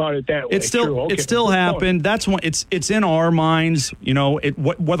didn't think about it that way. It still happened. That's when it's in our minds,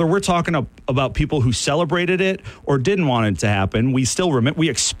 whether we're talking about people who celebrated it or didn't want it to happen, we still remember, we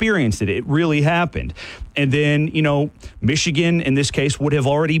experienced it. It really happened. And then, Michigan, in this case, would have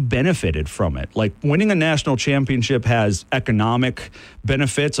already benefited from it. Like, winning a national championship has economic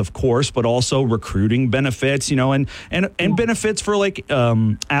benefits, of course, but also recruiting benefits, and benefits for,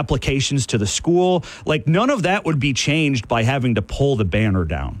 applications to the school. Like, none of that would be changed by having to pull the banner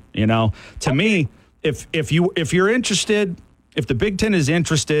down, To me, if you're interested, if the Big Ten is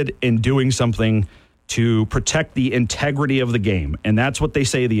interested in doing something to protect the integrity of the game, and that's what they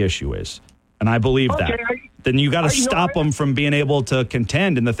say the issue is, and I believe that, then you got to stop them from being able to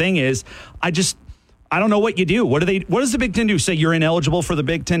contend. And the thing is, I don't know what you do. What does the Big Ten do? Say you're ineligible for the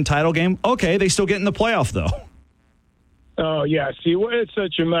Big Ten title game? Okay, they still get in the playoff, though. Oh, yeah. See, it's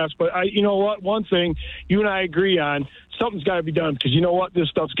such a mess. But you know what? One thing you and I agree on, something's got to be done, because you know what? This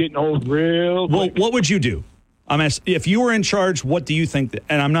stuff's getting old real quick. Well, what would you do? If you were in charge, what do you think?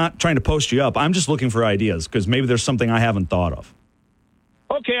 And I'm not trying to post you up. I'm just looking for ideas, because maybe there's something I haven't thought of.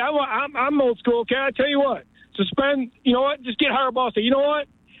 Okay, I'm old school. Okay, I tell you what, suspend. You know what? Just get Harbaugh. Say, you know what?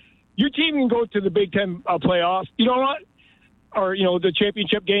 Your team can go to the Big Ten playoff. You know what? Or the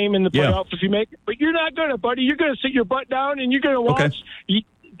championship game in the playoffs if you make it. But you're not gonna, buddy. You're gonna sit your butt down and you're gonna watch. Okay.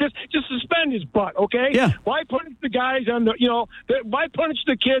 just suspend his butt, okay? Yeah. Why punish the guys on the, why punish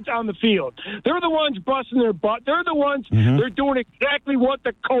the kids on the field? They're the ones busting their butt. They're the ones, they're doing exactly what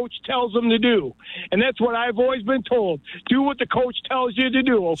the coach tells them to do. And that's what I've always been told. Do what the coach tells you to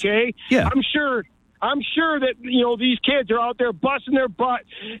do, okay? Yeah. I'm sure that, these kids are out there busting their butt.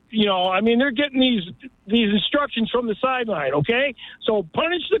 They're getting these instructions from the sideline, okay? So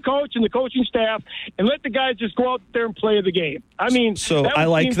punish the coach and the coaching staff and let the guys just go out there and play the game. So I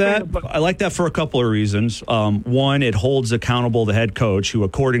like that. I like that for a couple of reasons. One, it holds accountable the head coach who,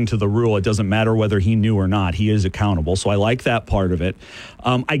 according to the rule, it doesn't matter whether he knew or not, he is accountable. So I like that part of it.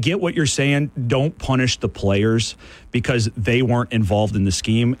 I get what you're saying. Don't punish the players because they weren't involved in the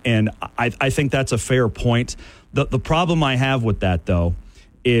scheme. And I think that's a fair point. The problem I have with that, though,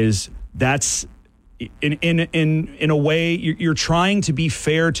 is that's in a way you're trying to be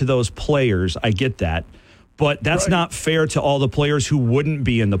fair to those players. I get that. But that's not fair to all the players who wouldn't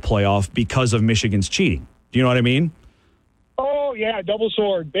be in the playoff because of Michigan's cheating. Do you know what I mean? Oh, yeah, double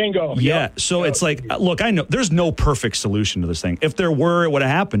sword. Bingo. Yeah, so it's like, look, I know there's no perfect solution to this thing. If there were, it would have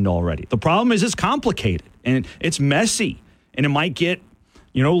happened already. The problem is it's complicated, and it's messy, and it might get,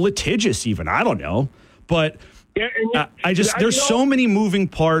 litigious even. I don't know. But there's so many moving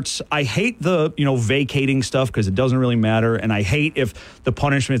parts. I hate the, vacating stuff because it doesn't really matter. And I hate if the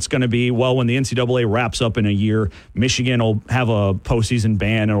punishment's going to be, when the NCAA wraps up in a year, Michigan will have a postseason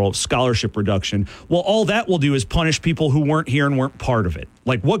ban or scholarship reduction. Well, all that will do is punish people who weren't here and weren't part of it.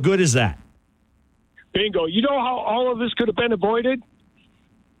 Like, what good is that? Bingo. You know how all of this could have been avoided?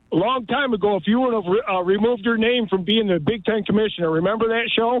 A long time ago, if you would have removed your name from being the Big Ten commissioner. Remember that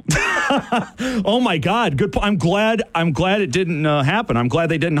show? Oh my God! Good. I'm glad it didn't happen. I'm glad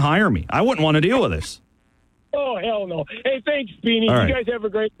they didn't hire me. I wouldn't want to deal with this. Oh hell no! Hey, thanks, Beanie. All right. You guys have a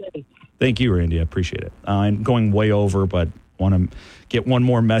great day. Thank you, Randy. I appreciate it. I'm going way over, but want to get one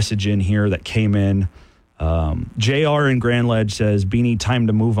more message in here that came in. JR in Grand Ledge says, "Beanie, time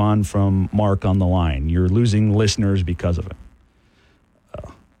to move on from Mark on the line. You're losing listeners because of it."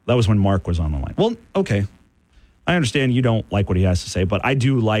 That was when Mark was on the line. Well, okay. I understand you don't like what he has to say, but I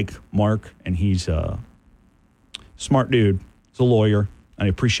do like Mark, and he's a smart dude. He's a lawyer. I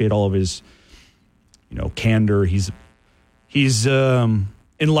appreciate all of his, candor. He's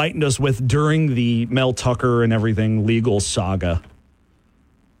enlightened us with during the Mel Tucker and everything legal saga.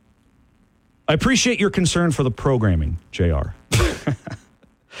 I appreciate your concern for the programming, JR.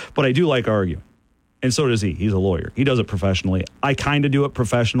 But I do like arguing. And so does he. He's a lawyer. He does it professionally. I kind of do it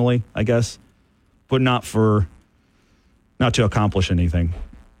professionally, I guess, but not to accomplish anything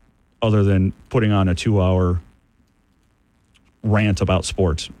other than putting on a 2-hour rant about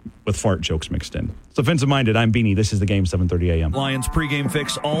sports with fart jokes mixed in. It's offensive-minded. I'm Beanie. This is the game, 7:30 a.m. Lions pregame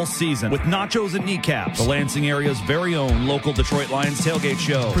fix all season with nachos and kneecaps. The Lansing area's very own local Detroit Lions tailgate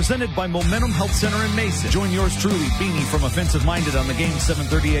show. Presented by Momentum Health Center in Mason. Join yours truly, Beanie, from Offensive Minded on the game,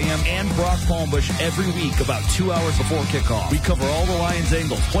 7:30 a.m. and Brock Palmbush every week about 2 hours before kickoff. We cover all the Lions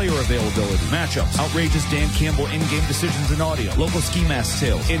angles, player availability, matchups, outrageous Dan Campbell in-game decisions and audio, local ski mask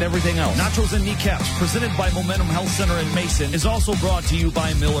sales, and everything else. Nachos and kneecaps, presented by Momentum Health Center in Mason, is also brought to you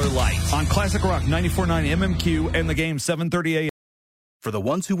by Miller Lite on Classic Rock 94.9 MMQ and the game, 7:30 a.m. For the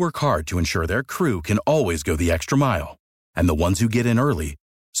ones who work hard to ensure their crew can always go the extra mile, and the ones who get in early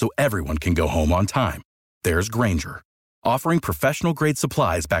so everyone can go home on time, there's Grainger, offering professional-grade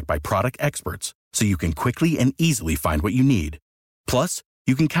supplies backed by product experts so you can quickly and easily find what you need. Plus,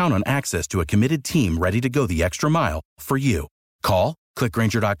 you can count on access to a committed team ready to go the extra mile for you. Call, click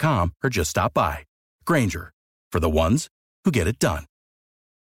Grainger.com, or just stop by. Grainger, for the ones who get it done.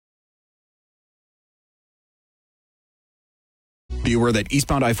 Be aware that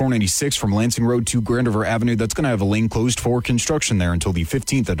eastbound I-496 from Lansing Road to Grand River Avenue, that's going to have a lane closed for construction there until the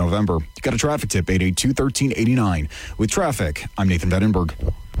 15th of November. You got a traffic tip, 882-1389. With traffic, I'm Nathan Vettenberg.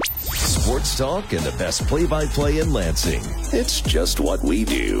 Sports talk and the best play-by-play in Lansing. It's just what we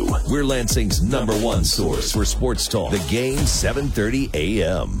do. We're Lansing's number one source for sports talk. The game, 7:30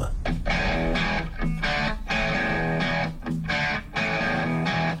 a.m.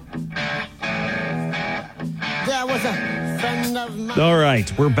 All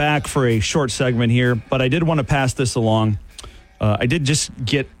right, we're back for a short segment here, but I did want to pass this along. I did just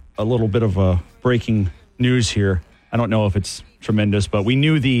get a little bit of a breaking news here. I don't know if it's tremendous, but we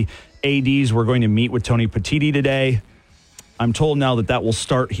knew the ADs were going to meet with Tony Petitti today. I'm told now that will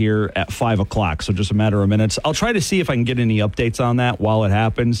start here at 5 o'clock, so just a matter of minutes. I'll try to see if I can get any updates on that while it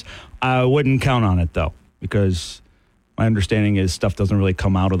happens. I wouldn't count on it, though, because my understanding is stuff doesn't really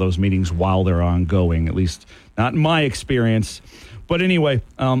come out of those meetings while they're ongoing, at least not in my experience. But anyway,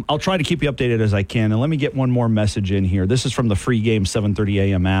 I'll try to keep you updated as I can. And let me get one more message in here. This is from the free game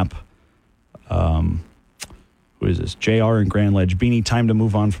 7:30 a.m. app. Who is this? JR and Grand Ledge. Beanie, time to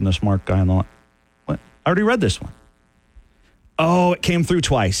move on from the smart guy on the line. What? I already read this one. Oh, it came through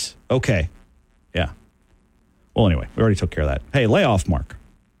twice. Okay. Yeah. Well, anyway, we already took care of that. Hey, lay off Mark.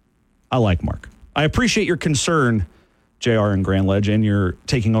 I like Mark. I appreciate your concern, JR and Grand Ledge, and you're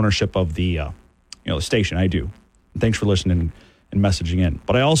taking ownership of the the station. I do. Thanks for listening and messaging in.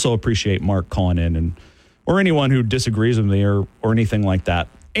 But I also appreciate Mark calling in or anyone who disagrees with me or anything like that.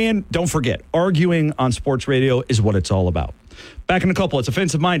 And don't forget, arguing on sports radio is what it's all about. Back in a couple, it's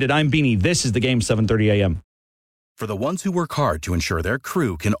Offensive Minded. I'm Beanie. This is the game 7:30 a.m. For the ones who work hard to ensure their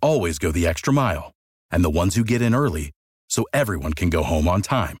crew can always go the extra mile, and the ones who get in early so everyone can go home on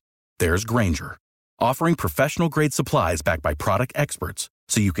time, there's Grainger, offering professional-grade supplies backed by product experts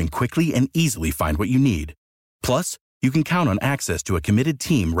so you can quickly and easily find what you need. Plus, you can count on access to a committed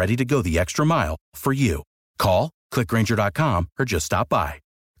team ready to go the extra mile for you. Call, click Grainger.com, or just stop by.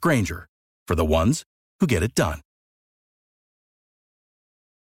 Grainger, for the ones who get it done.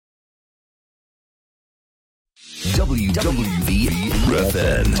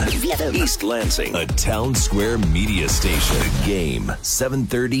 WWVFN, East Lansing, a town square media station. The game,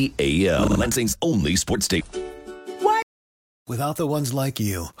 7:30 a.m. Lansing's only sports station. Without the ones like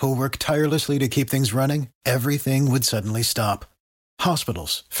you, who work tirelessly to keep things running, everything would suddenly stop.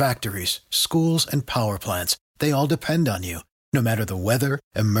 Hospitals, factories, schools, and power plants, they all depend on you. No matter the weather,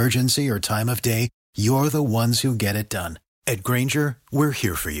 emergency, or time of day, you're the ones who get it done. At Grainger, we're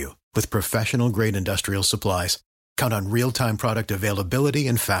here for you with professional-grade industrial supplies. Count on real-time product availability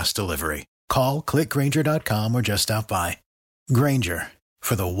and fast delivery. Call, click Grainger.com, or just stop by. Grainger,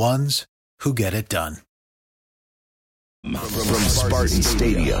 for the ones who get it done. From Spartan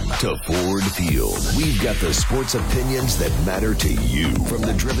Stadium to Ford Field, we've got the sports opinions that matter to you. From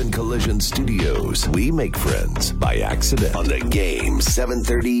the Driven Collision Studios, we make friends by accident on the game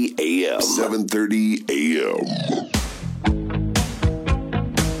 7:30 a.m. 7:30 a.m.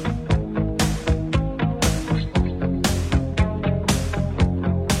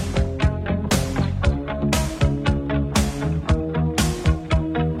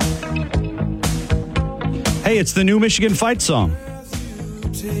 Hey, it's the new Michigan fight song.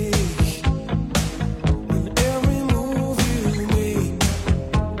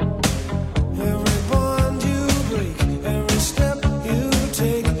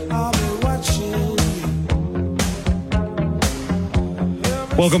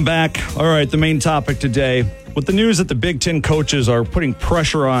 Welcome back. All right, the main topic today. With the news that the Big Ten coaches are putting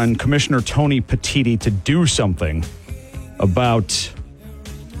pressure on Commissioner Tony Petitti to do something about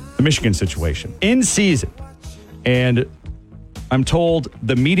the Michigan situation in season. And I'm told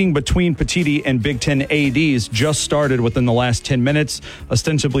the meeting between Petitti and Big Ten ADs just started within the last 10 minutes.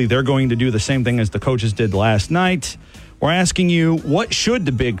 Ostensibly, they're going to do the same thing as the coaches did last night. We're asking you, what should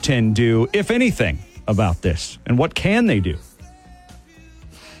the Big Ten do, if anything, about this? And what can they do?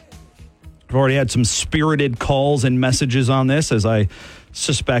 I've already had some spirited calls and messages on this, as I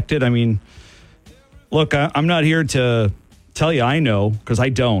suspected. I mean, look, I'm not here to tell you I know, because I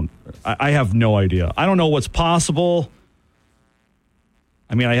don't. I have no idea. I don't know what's possible.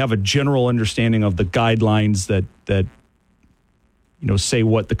 I mean, I have a general understanding of the guidelines that say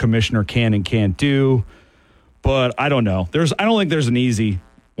what the commissioner can and can't do, but I don't know. I don't think there's an easy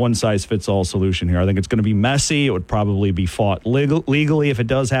one-size-fits-all solution here. I think it's going to be messy. It would probably be fought legally if it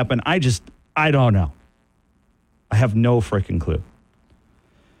does happen. I don't know. I have no freaking clue.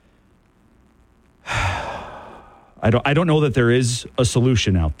 I don't know that there is a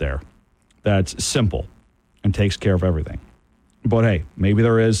solution out there that's simple and takes care of everything. But hey, maybe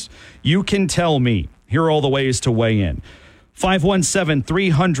there is. You can tell me. Here are all the ways to weigh in.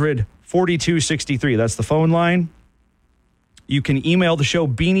 517-300-4263. That's the phone line. You can email the show,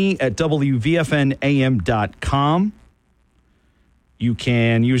 beanie@wvfnam.com. You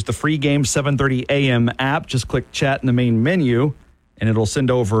can use the free game 7:30 a.m. app. Just click chat in the main menu, and it'll send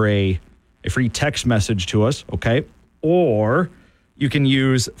over a free text message to us, okay? Or you can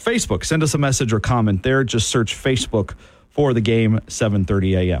use Facebook. Send us a message or comment there. Just search Facebook for the game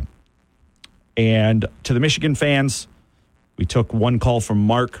 7:30 a.m. And to the Michigan fans, we took one call from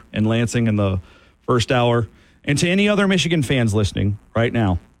Mark in Lansing in the first hour. And to any other Michigan fans listening right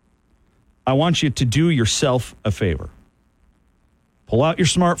now, I want you to do yourself a favor. Pull out your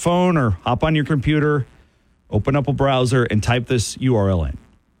smartphone or hop on your computer, open up a browser, and type this URL in.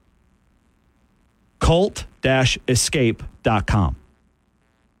 cult-escape.com.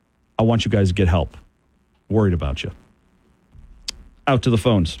 I want you guys to get help. Worried about you. Out to the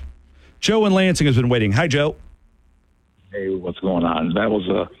phones. Joe in Lansing has been waiting. Hi, Joe. Hey, what's going on? That was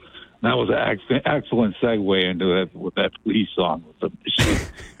an excellent segue into that with that police song. With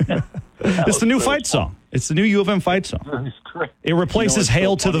the It's the new fight song. It's the new U of M fight song. It replaces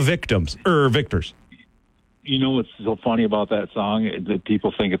 "Hail to the Victims" or Victors. You know what's so funny about that song? That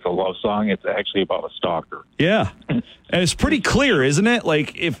people think it's a love song. It's actually about a stalker. Yeah. And it's pretty clear, isn't it?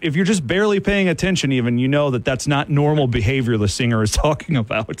 Like, if you're just barely paying attention even, you know that that's not normal behavior the singer is talking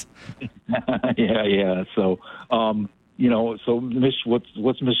about. Yeah. So,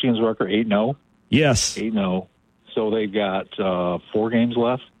 what's Michigan's record? 8-0? Yes. 8-0. So they've got 4 games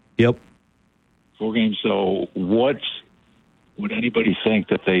left? Yep. 4 games. So would anybody think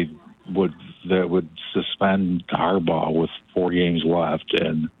that would suspend Harbaugh with 4 games left?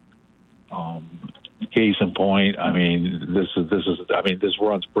 And case in point, I mean, this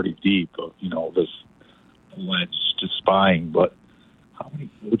runs pretty deep of, this alleged spying, but how many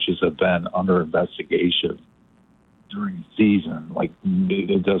coaches have been under investigation during the season? Like,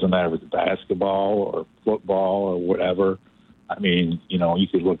 it doesn't matter if it's basketball or football or whatever. I mean, you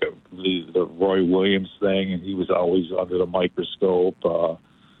could look at the Roy Williams thing, and he was always under the microscope.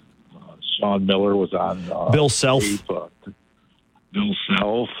 Sean Miller was on Bill Self. Bill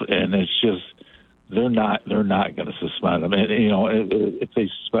Self, and it's just they're not going to suspend him. And if they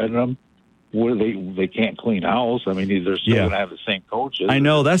suspend him, they can't clean house. I mean, they're still going to have the same coaches. I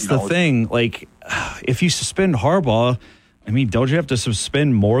know that's the thing. Like, if you suspend Harbaugh, I mean, don't you have to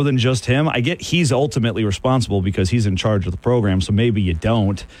suspend more than just him? I get he's ultimately responsible because he's in charge of the program, so maybe you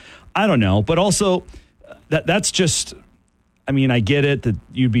don't. I don't know, but also that's just. I mean, I get it that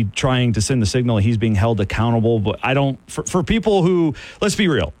you'd be trying to send the signal he's being held accountable, but I don't. For people who, let's be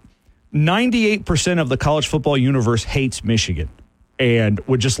real, 98% of the college football universe hates Michigan and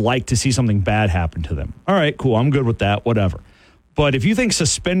would just like to see something bad happen to them. All right, cool. I'm good with that, whatever. But if you think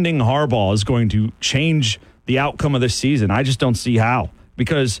suspending Harbaugh is going to change the outcome of this season, I just don't see how.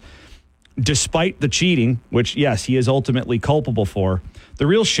 Because despite the cheating, which, yes, he is ultimately culpable for, the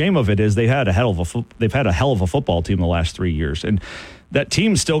real shame of it is they've had a hell of a football team the last 3 years, and that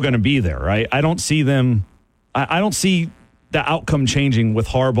team's still going to be there, right? I don't see them. I don't see the outcome changing with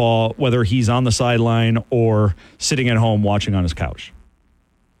Harbaugh, whether he's on the sideline or sitting at home watching on his couch.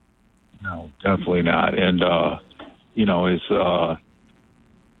 No, definitely not. And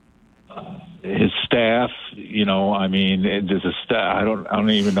his staff. I mean, there's a staff. I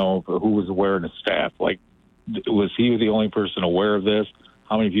don't even know who was aware of the staff. Like, was he the only person aware of this?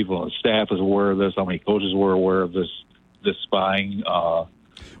 How many people on the staff is aware of this? How many coaches were aware of this spying?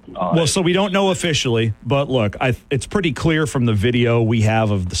 Well, so we don't know officially, but look, it's pretty clear from the video we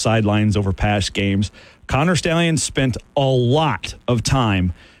have of the sidelines over past games. Connor Stallion spent a lot of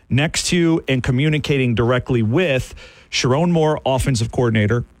time next to and communicating directly with Sharon Moore, offensive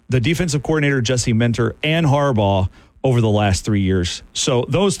coordinator, the defensive coordinator, Jesse Minter, and Harbaugh over the last 3 years. So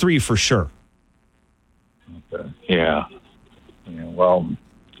those 3 for sure. Okay. Yeah. Well,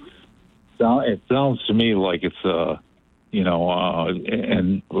 it sounds to me like it's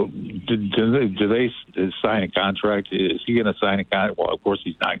and do they sign a contract? Is he going to sign a contract? Well, of course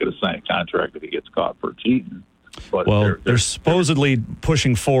he's not going to sign a contract if he gets caught for cheating. But they're supposedly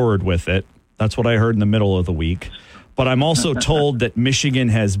pushing forward with it. That's what I heard in the middle of the week. But I'm also told that Michigan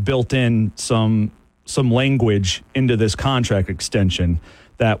has built in some language into this contract extension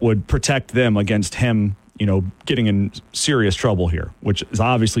that would protect them against him, getting in serious trouble here, which is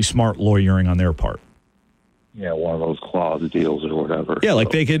obviously smart lawyering on their part. Yeah, one of those clause deals or whatever. Yeah, like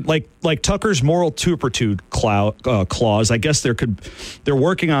they could, like Tucker's moral turpitude clause. I guess they're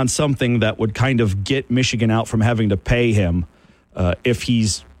working on something that would kind of get Michigan out from having to pay him if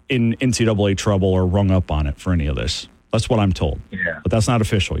he's in NCAA trouble or rung up on it for any of this. That's what I'm told. Yeah, but that's not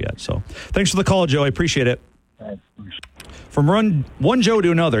official yet. So, thanks for the call, Joe. I appreciate it. Thanks. From one Joe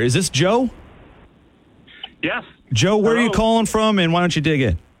to another. Is this Joe? Yes. Joe, where are you calling from, and why don't you dig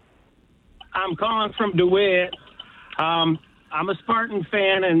in? I'm calling from DeWitt. I'm a Spartan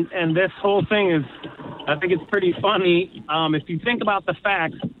fan, and this whole thing I think it's pretty funny. If you think about the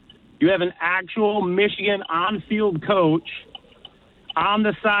facts, you have an actual Michigan on-field coach on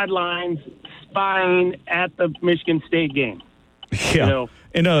the sidelines spying at the Michigan State game. Yeah,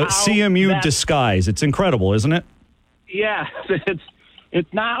 in a CMU disguise. It's incredible, isn't it? Yeah,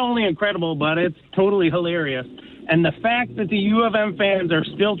 it's not only incredible, but it's totally hilarious. And the fact that the U of M fans are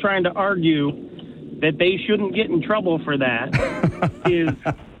still trying to argue that they shouldn't get in trouble for that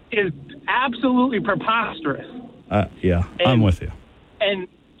is absolutely preposterous. Yeah, I'm with you. And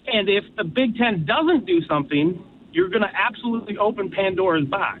if the Big Ten doesn't do something, you're going to absolutely open Pandora's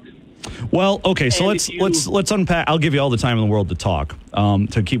box. Well, okay, so let's unpack. I'll give you all the time in the world to talk,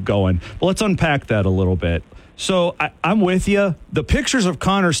 to keep going. But let's unpack that a little bit. So I'm with you. The pictures of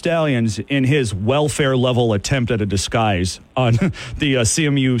Connor Stalions in his welfare level attempt at a disguise on the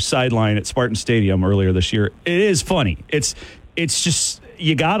CMU sideline at Spartan Stadium earlier this year, it is funny. It's just,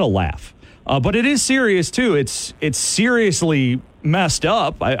 you gotta laugh. But it is serious too. It's seriously messed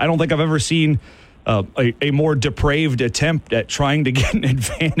up. I don't think I've ever seen a more depraved attempt at trying to get an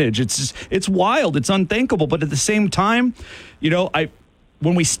advantage. It's wild. It's unthinkable. But at the same time,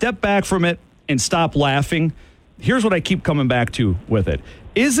 when we step back from it and stop laughing, here's what I keep coming back to with it.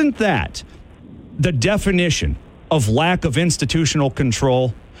 Isn't that the definition of lack of institutional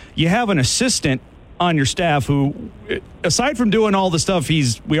control? You have an assistant on your staff who, aside from doing all the stuff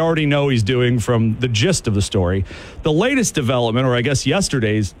we already know he's doing from the gist of the story, the latest development, or I guess 2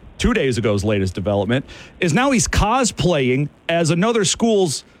 days ago's latest development, is now he's cosplaying as another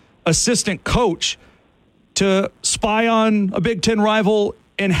school's assistant coach to spy on a Big Ten rival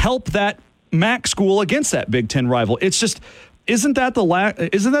and help that MAC school against that Big Ten rival. It's just, isn't that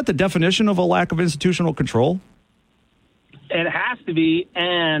the definition of a lack of institutional control? It has to be.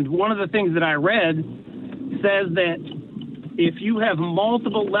 And one of the things that I read says that if you have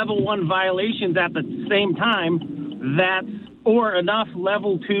multiple level 1 violations at the same time, or enough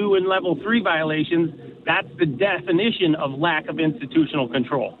level 2 and level 3 violations, that's the definition of lack of institutional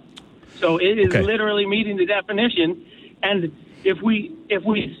control. So it is literally meeting the definition. And if we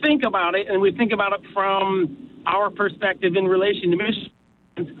think about it, and we think about it from our perspective in relation to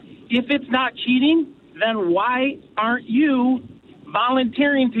Michigan, if it's not cheating, then why aren't you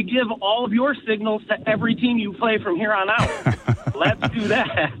volunteering to give all of your signals to every team you play from here on out? Let's do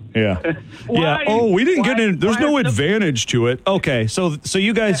that. Yeah. Yeah. Oh, we didn't get in. There's no advantage to it. Okay. So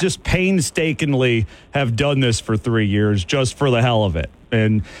you guys just painstakingly have done this for 3 years just for the hell of it.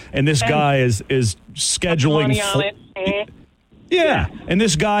 And this guy is scheduling. Yeah. And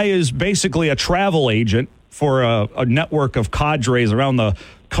this guy is basically a travel agent for a network of cadres around the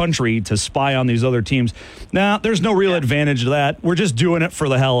country to spy on these other teams. Now, there's no real advantage to that. We're just doing it for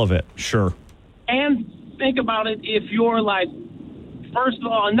the hell of it. Sure. And think about it, if you're like, first of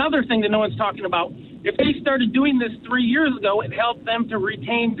all, another thing that no one's talking about, if they started doing this 3 years ago, it helped them to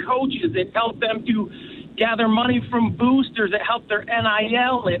retain coaches. It helped them to gather money from boosters. It helped their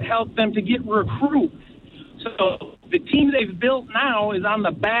NIL. It helped them to get recruits. So the team they've built now is on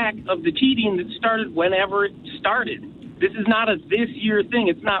the back of the cheating that started whenever it started. This is not a this year thing.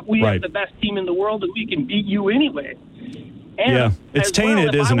 It's not we have the best team in the world and we can beat you anyway. And it's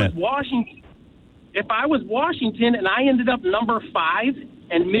tainted, isn't it? If I was Washington and I ended up number 5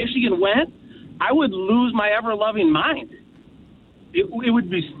 and Michigan went, I would lose my ever-loving mind. It would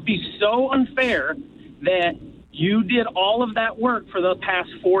be so unfair that you did all of that work for the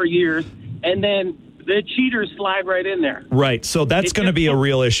past 4 years and then the cheaters slide right in there. Right. So that's going to be a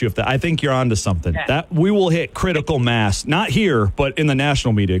real issue. I think you're onto something. That we will hit critical mass, not here, but in the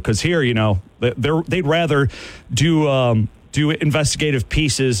national media, because here, they'd rather do investigative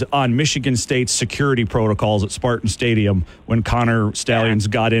pieces on Michigan State's security protocols at Spartan Stadium when Connor Stalions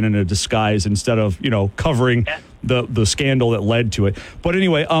got in a disguise instead of, covering the scandal that led to it. But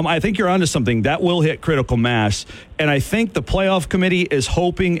anyway, I think you're onto something. That will hit critical mass. And I think the playoff committee is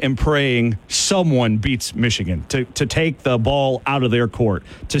hoping and praying someone beats Michigan to take the ball out of their court,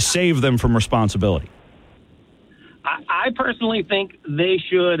 to save them from responsibility. I personally think they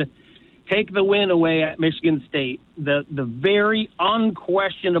should take the win away at Michigan State. The very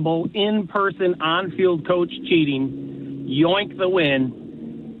unquestionable in-person on-field coach cheating, yoink the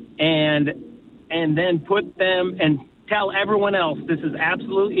win, and then put them and tell everyone else this is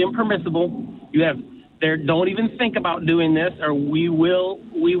absolutely impermissible. Don't even think about doing this, or we will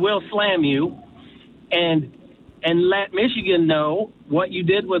slam you, and let Michigan know what you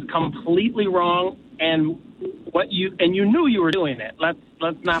did was completely wrong, and you knew you were doing it. Let's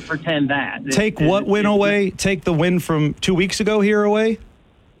not pretend that. Take what win away? Take the win from 2 weeks ago here away?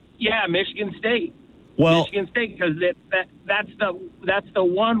 Yeah, Michigan State. Well, Michigan State, because that's the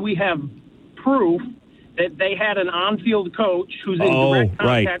one we have proof that they had an on-field coach who's in direct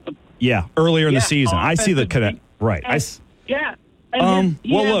contact with. Yeah, earlier in the season. I see the connect. Right. And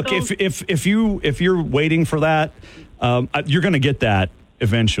well, look, if you're waiting for that, you're going to get that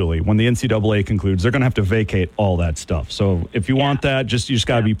eventually. When the NCAA concludes, they're going to have to vacate all that stuff. So if you want that, you just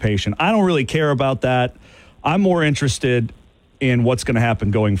got to be patient. I don't really care about that. I'm more interested in what's going to happen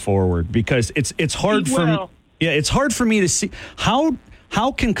going forward, because it's hard it's hard for me to see how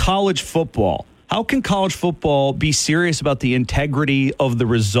can college football be serious about the integrity of the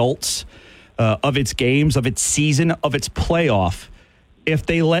results of its games, of its season, of its playoff, if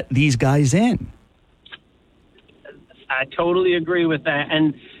they let these guys in? I totally agree with that.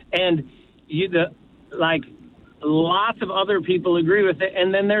 And lots of other people agree with it.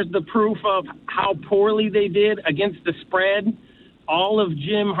 And then there's the proof of how poorly they did against the spread all of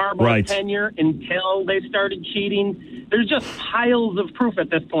Jim Harbaugh's tenure until they started cheating. There's just piles of proof at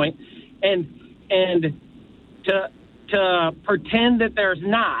this point. And to pretend that there's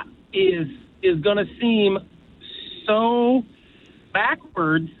not is going to seem so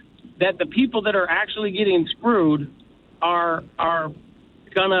backwards that the people that are actually getting screwed are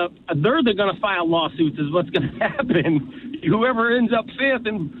gonna file lawsuits is what's gonna happen. Whoever ends up fifth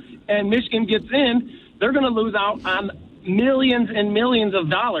and Michigan gets in, they're gonna lose out on millions and millions of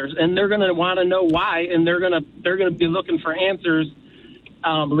dollars, and they're gonna want to know why, and they're gonna be looking for answers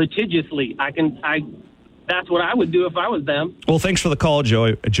litigiously. That's what I would do if I was them. Well, thanks for the call, Joe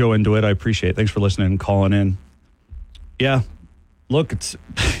and DeWitt. I appreciate it. Thanks for listening and calling in. Yeah, look, it's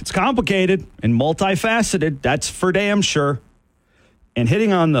complicated and multifaceted. That's for damn sure. And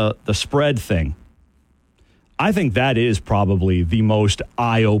hitting on the spread thing, I think that is probably the most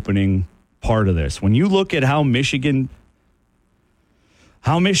eye-opening part of this. When you look at how Michigan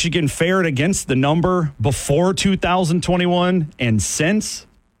fared against the number before 2021 and since,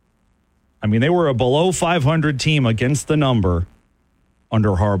 I mean, they were a below 500 team against the number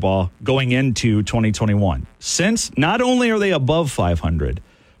under Harbaugh going into 2021. Since, not only are they above 500,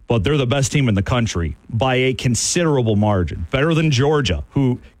 but they're the best team in the country by a considerable margin. Better than Georgia,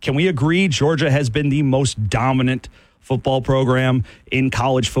 who, can we agree, Georgia has been the most dominant football program in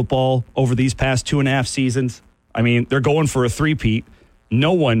college football over these past 2.5 seasons. I mean, they're going for a three-peat.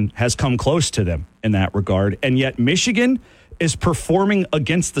 No one has come close to them in that regard. And yet Michigan is performing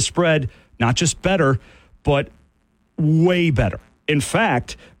against the spread, not just better, but way better. In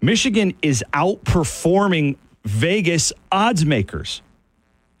fact, Michigan is outperforming Vegas odds makers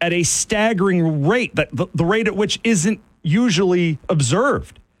at a staggering rate, that the rate at which isn't usually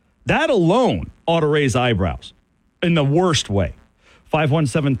observed. That alone ought to raise eyebrows in the worst way.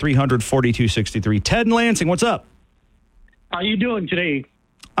 517-300-4263. Ted in Lansing, what's up? How you doing today?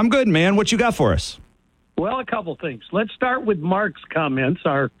 I'm good, man. What you got for us? Well, a couple things. Let's start with Mark's comments,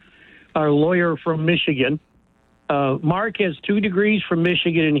 our lawyer from Michigan. Mark has 2 degrees from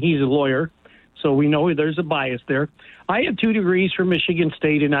Michigan, and he's a lawyer, so we know there's a bias there. I have 2 degrees from Michigan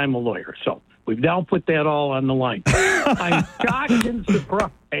State, and I'm a lawyer, so we've now put that all on the line. I'm shocked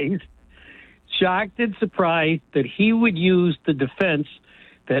and surprised that he would use the defense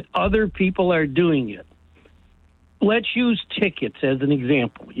that other people are doing it. Let's use tickets as an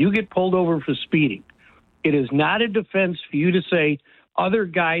example. You get pulled over for speeding. It is not a defense for you to say other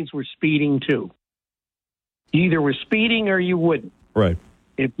guys were speeding too. You either were speeding or you wouldn't. Right.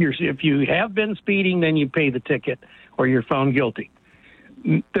 If you have been speeding, then you pay the ticket or you're found guilty.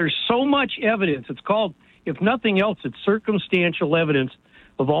 There's so much evidence. It's called, if nothing else, it's circumstantial evidence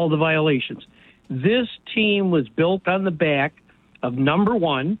of all the violations. This team was built on the back of, number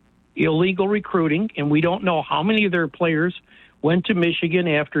one, illegal recruiting, and we don't know how many of their players went to Michigan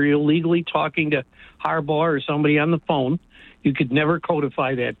after illegally talking to Harbaugh or somebody on the phone. You could never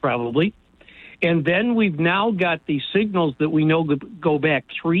codify that, probably. And then we've now got these signals that we know go back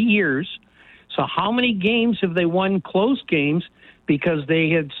 3 years. So how many games have they won, close games, because they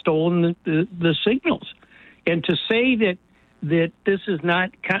had stolen the signals? And to say that this is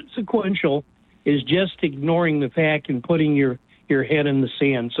not consequential is just ignoring the fact and putting your head in the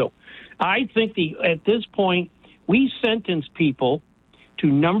sand. So I think at this point, we sentence people to,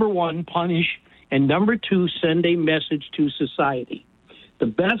 number one, punish, and number two, send a message to society. The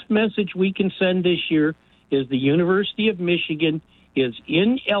best message we can send this year is the University of Michigan is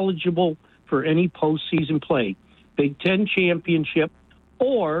ineligible for any postseason play, Big Ten championship,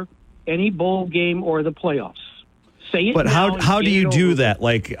 or any bowl game or the playoffs. Say it. But how do you do that?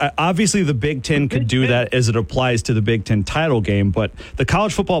 Like, obviously the Big Ten could do that as it applies to the Big Ten title game, but the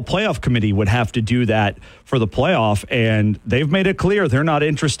College Football Playoff Committee would have to do that for the playoff, and they've made it clear they're not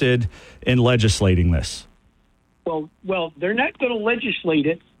interested in legislating this. Well, they're not going to legislate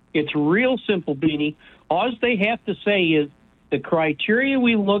it. It's real simple, Beanie. All they have to say is the criteria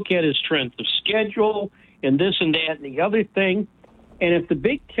we look at is strength of schedule and this and that and the other thing. And if the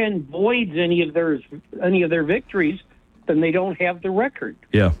Big Ten voids any of their victories, then they don't have the record.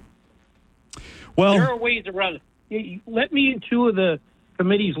 Yeah. Well, there are ways around it. Let me and 2 of the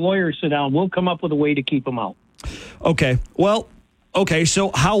committee's lawyers sit down. We'll come up with a way to keep them out. Okay. Well, okay.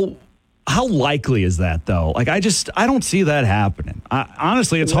 So how likely is that, though? Like, I don't see that happening.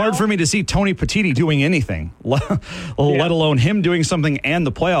 Honestly, it's hard for me to see Tony Petitti doing anything, let alone him doing something and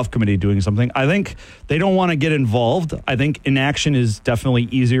the playoff committee doing something. I think they don't want to get involved. I think inaction is definitely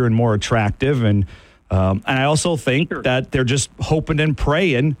easier and more attractive. And I also think that they're just hoping and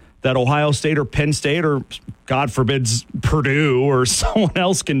praying that Ohio State or Penn State or, God forbids, Purdue or someone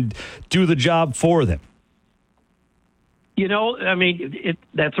else can do the job for them. I mean,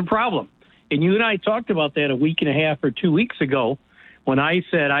 that's a problem. And you and I talked about that a week and a half or 2 weeks ago when I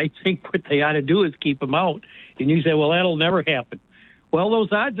said, I think what they ought to do is keep them out. And you said, well, that'll never happen. Well, those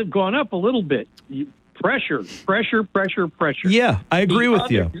odds have gone up a little bit. Pressure. Yeah, I agree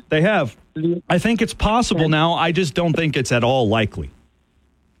with you. They have. I think it's possible now. I just don't think it's at all likely.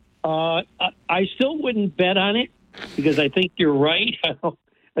 I still wouldn't bet on it because I think you're right. I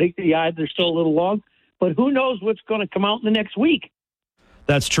think the odds are still a little long. But who knows what's going to come out in the next week?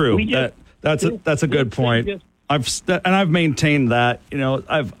 That's true. That's a good point. I've maintained that.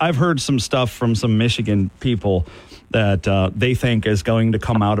 I've heard some stuff from some Michigan people that they think is going to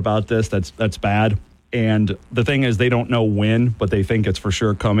come out about this. That's bad. And the thing is, they don't know when, but they think it's for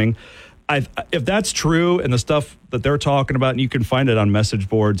sure coming. If that's true, and the stuff that they're talking about, and you can find it on message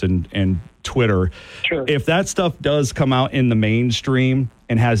boards and Twitter, sure. If that stuff does come out in the mainstream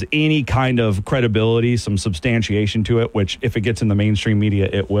and has any kind of credibility, some substantiation to it, which if it gets in the mainstream media,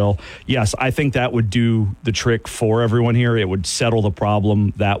 it will. Yes, I think that would do the trick for everyone here. It would settle the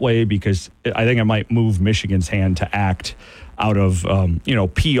problem that way because I think it might move Michigan's hand to act out of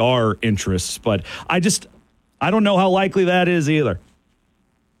PR interests. But I don't know how likely that is either.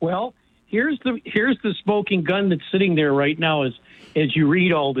 Well, here's the smoking gun that's sitting there right now as you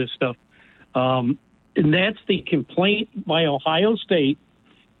read all this stuff. And that's the complaint by Ohio State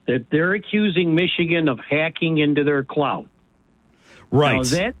that they're accusing Michigan of hacking into their cloud. Right.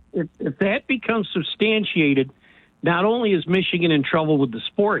 Now if that becomes substantiated, not only is Michigan in trouble with the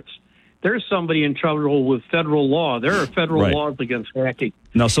sports, there's somebody in trouble with federal law. There are federal laws against hacking.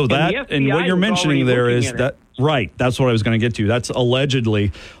 No, so and what you're mentioning there is that, right, that's what I was going to get to. That's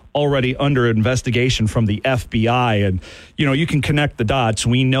allegedly already under investigation from the FBI. And, you can connect the dots.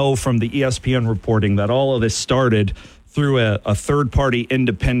 We know from the ESPN reporting that all of this started through a third-party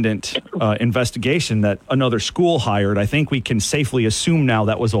independent investigation that another school hired. I think we can safely assume now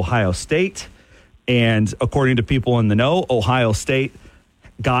that was Ohio State. And according to people in the know, Ohio State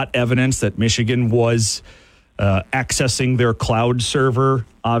got evidence that Michigan was accessing their cloud server,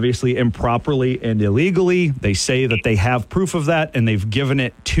 obviously improperly and illegally. They say that they have proof of that, and they've given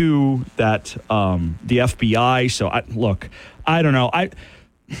it to the FBI. So, I don't know.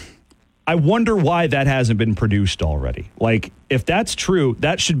 I wonder why that hasn't been produced already. Like, if that's true,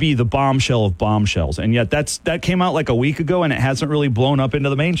 that should be the bombshell of bombshells. And yet that came out like a week ago, and it hasn't really blown up into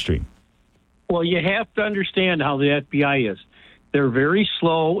the mainstream. Well, you have to understand how the FBI is. They're very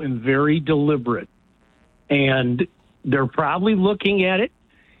slow and very deliberate. And they're probably looking at it,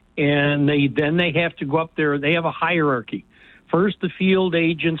 and they have to go up there. They have a hierarchy. First, the field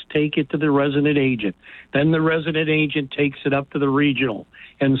agents take it to the resident agent. Then the resident agent takes it up to the regional,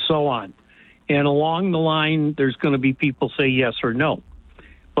 and so on. And along the line, there's going to be people say yes or no.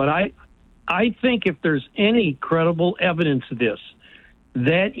 But I think if there's any credible evidence of this,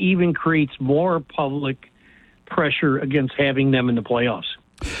 that even creates more public pressure against having them in the playoffs.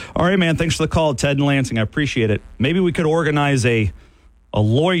 All right, man. Thanks for the call, Ted and Lansing. I appreciate it. Maybe we could organize a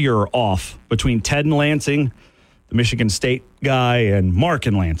lawyer off between Ted and Lansing, the Michigan State guy, and Mark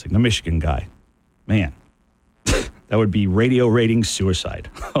and Lansing, the Michigan guy. Man, that would be radio rating suicide.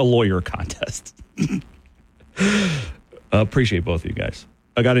 A lawyer contest. Appreciate both of you guys.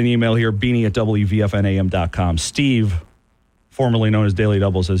 I got an email here, Beanie at WVFNAM.com. Steve, formerly known as Daily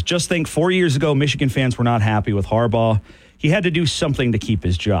Double, says, just think 4 years ago, Michigan fans were not happy with Harbaugh. He had to do something to keep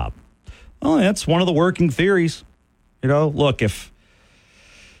his job. Well, that's one of the working theories. Look, if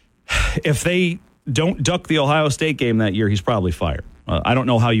they don't duck the Ohio State game that year, he's probably fired. I don't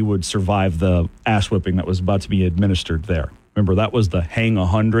know how you would survive the ass whipping that was about to be administered there. Remember, that was the hang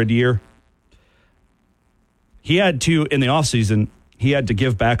 100 year. He had to, in the offseason, he had to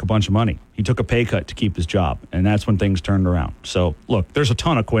give back a bunch of money. He took a pay cut to keep his job, and that's when things turned around. So, look, there's a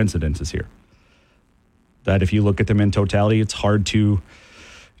ton of coincidences here. That if you look at them in totality, it's hard to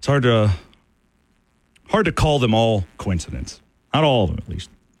call them all coincidence. Not all of them, at least.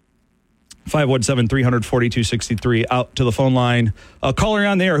 517-300-4263, out to the phone line. Caller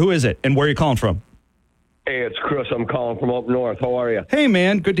on the air. Who is it, and where are you calling from? Hey, it's Chris. I'm calling from up north. How are you? Hey,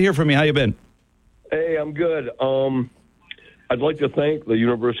 man. Good to hear from you. How you been? Hey, I'm good. I'd like to thank the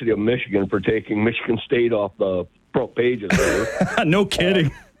University of Michigan for taking Michigan State off the front pages there. No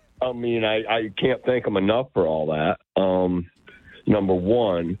kidding. I can't thank them enough for all that. Number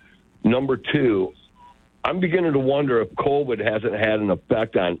one. Number two, I'm beginning to wonder if COVID hasn't had an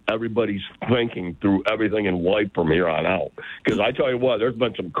effect on everybody's thinking through everything in life from here on out. Because I tell you what, there's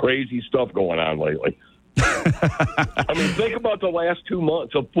been some crazy stuff going on lately. I mean, think about the last 2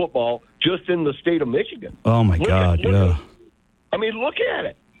 months of football just in the state of Michigan. Oh, my God, yeah. I mean, look at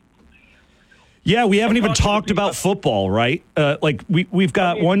it. Yeah, we haven't even talked about football, right? We've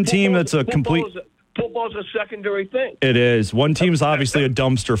got one team that's a complete... Football's a secondary thing. It is. One team's obviously a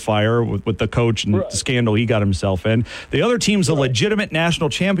dumpster fire with the coach and the scandal he got himself in. The other team's a legitimate national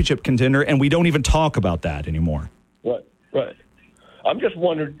championship contender, and we don't even talk about that anymore. Right. I'm just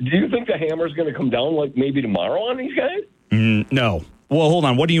wondering, do you think the hammer's going to come down like maybe tomorrow on these guys? No. Well, hold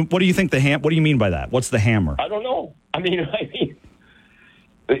on. What do you think what do you mean by that? What's the hammer? I don't know. I mean,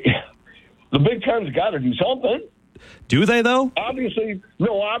 the Big Ten's got to do something. Do they, though? Obviously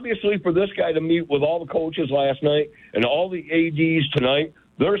for this guy to meet with all the coaches last night and all the ADs tonight,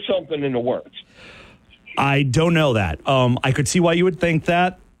 there's something in the works. I don't know that. I could see why you would think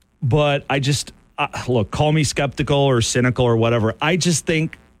that, but I just, look, call me skeptical or cynical or whatever. I just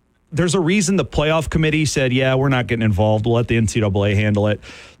think there's a reason the playoff committee said, yeah, we're not getting involved. We'll let the NCAA handle it.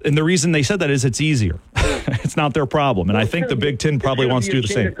 And the reason they said that is it's easier. It's not their problem. And I think the Big Ten probably wants to do the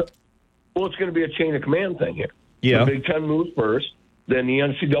same. Well, it's going to be a chain of command thing here. Yeah. The Big Ten moves first, then the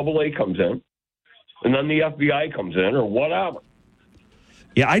NCAA comes in, and then the FBI comes in or whatever.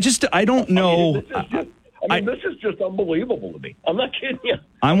 Yeah, I don't know. This is just unbelievable to me. I'm not kidding you.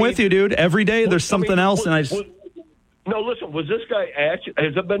 I'm with you, dude. Every day there's something else, and I just... No, listen, was this guy actually,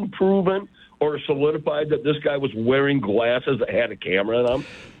 has it been proven or solidified that this guy was wearing glasses that had a camera in them?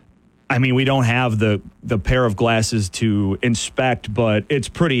 I mean, we don't have the pair of glasses to inspect, but it's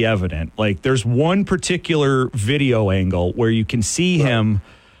pretty evident. Like, there's one particular video angle where you can see him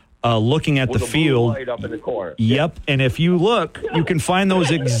looking at with the field. Blue light up in the corner. Yep, and if you look, you can find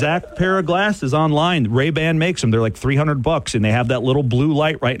those exact pair of glasses online. Ray-Ban makes them. They're like $300, and they have that little blue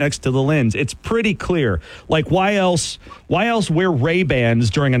light right next to the lens. It's pretty clear. Like, why else wear Ray-Bans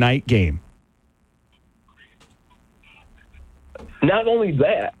during a night game? Not only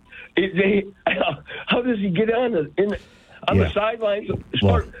that, how does he get on the sidelines?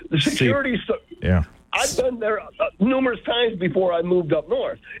 The security. Yeah. I've been there numerous times before I moved up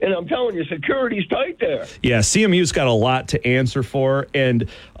north, and I'm telling you, security's tight there. Yeah, CMU's got a lot to answer for, and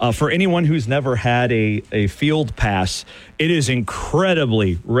for anyone who's never had a field pass, it is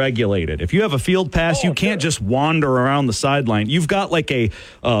incredibly regulated. If you have a field pass, you can't just wander around the sideline. You've got like a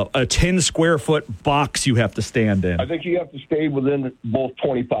 10-square-foot box you have to stand in. I think you have to stay within both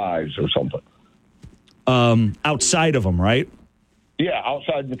 25s or something. Outside of them, right? Yeah,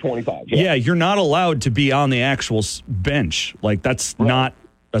 outside the 25. Yeah, you're not allowed to be on the actual bench. Like, that's not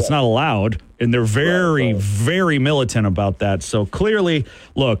allowed. And they're very, very militant about that. So clearly,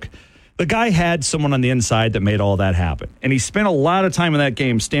 look, the guy had someone on the inside that made all that happen. And he spent a lot of time in that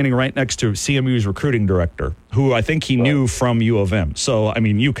game standing right next to CMU's recruiting director, who I think he knew from U of M. So, I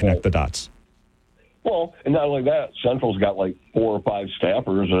mean, you connect the dots. Well, and not only that, Central's got like 4 or 5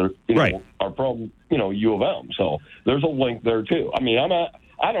 staffers that are from U of M. So there's a link there too. I mean,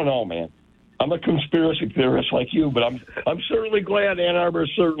 I don't know, man. I'm a conspiracy theorist like you, but I'm certainly glad Ann Arbor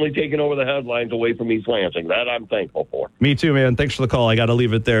is certainly taking over the headlines away from East Lansing. That I'm thankful for. Me too, man. Thanks for the call. I got to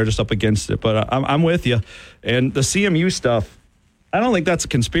leave it there, just up against it. But I'm with you. And the CMU stuff, I don't think that's a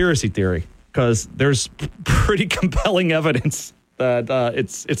conspiracy theory because there's pretty compelling evidence that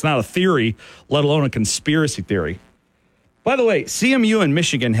it's not a theory, let alone a conspiracy theory. By the way, CMU and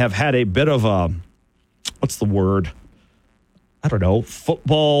Michigan have had a bit of a, what's the word? I don't know,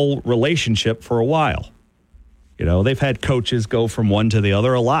 football relationship for a while. You know, they've had coaches go from one to the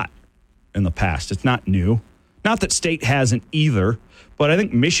other a lot in the past. It's not new. Not that State hasn't either, but I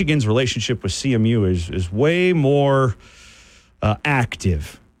think Michigan's relationship with CMU is way more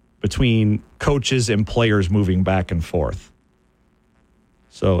active between coaches and players moving back and forth.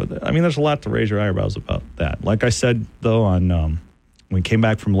 So, I mean, there's a lot to raise your eyebrows about that. Like I said, though, on when we came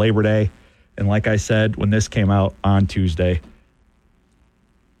back from Labor Day, and like I said when this came out on Tuesday,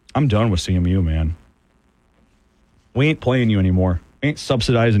 I'm done with CMU, man. We ain't playing you anymore. We ain't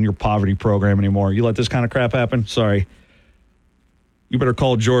subsidizing your poverty program anymore. You let this kind of crap happen? Sorry. You better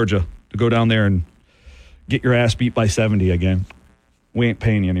call Georgia to go down there and get your ass beat by 70 again. We ain't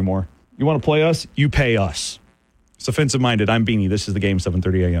paying you anymore. You want to play us? You pay us. It's offensive-minded. I'm Beanie. This is the game,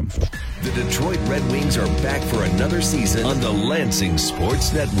 7:30 a.m. The Detroit Red Wings are back for another season on the Lansing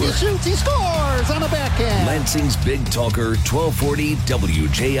Sports Network. He shoots, he scores on the backhand. Lansing's Big Talker, 1240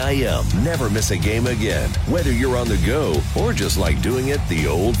 WJIM. Never miss a game again, whether you're on the go or just like doing it the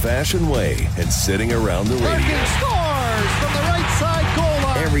old-fashioned way and sitting around the radio. Larkin scores from the right side goal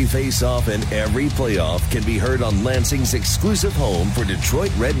line. Every face-off and every playoff can be heard on Lansing's exclusive home for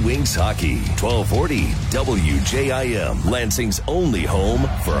Detroit Red Wings hockey. 1240 WJIM, Lansing's only home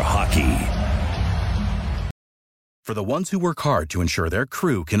for hockey. For the ones who work hard to ensure their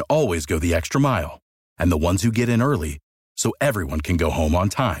crew can always go the extra mile, and the ones who get in early so everyone can go home on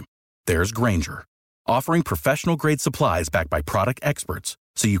time, there's Grainger, offering professional-grade supplies backed by product experts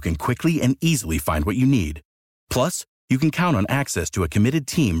so you can quickly and easily find what you need. Plus, you can count on access to a committed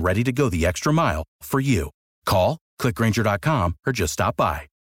team ready to go the extra mile for you. Call, click Grainger.com, or just stop by.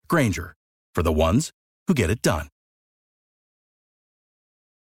 Grainger, for the ones who get it done.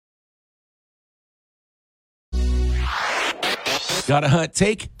 Got a hot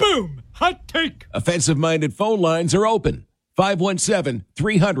take? Boom! Hot take! Offensive-minded phone lines are open.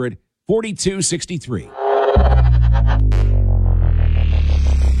 517-300-4263.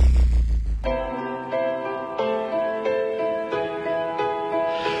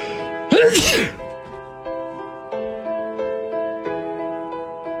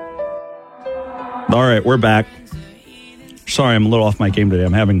 All right, we're back. Sorry, I'm a little off my game today.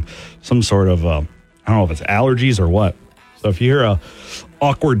 I'm having some sort of, I don't know if it's allergies or what. So if you hear a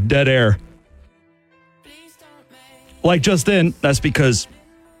awkward dead air, like just then, that's because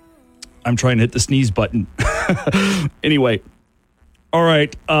I'm trying to hit the sneeze button. Anyway, all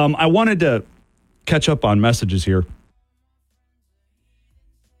right. I wanted to catch up on messages here.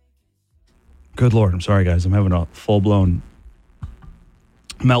 Good Lord. I'm sorry, guys. I'm having a full-blown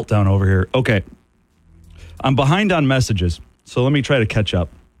meltdown over here. Okay. I'm behind on messages, so let me try to catch up.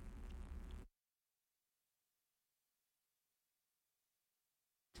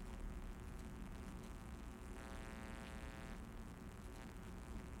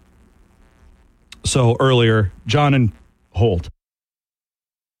 So earlier, John and Holt,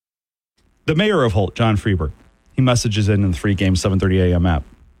 the mayor of Holt, John Freeberg, he messages in the 3-game 7:30 a.m. app.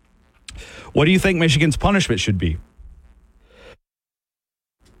 What do you think Michigan's punishment should be?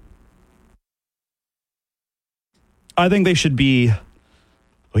 I think they should be,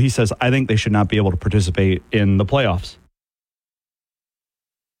 well, he says, I think they should not be able to participate in the playoffs.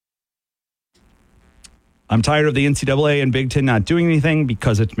 I'm tired of the NCAA and Big Ten not doing anything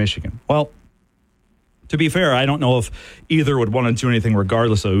because it's Michigan. Well, to be fair, I don't know if either would want to do anything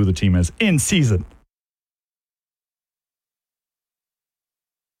regardless of who the team is in season.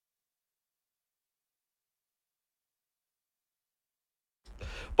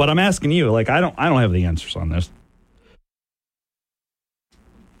 But I'm asking you, like, I don't have the answers on this.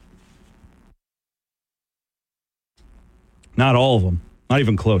 Not all of them. Not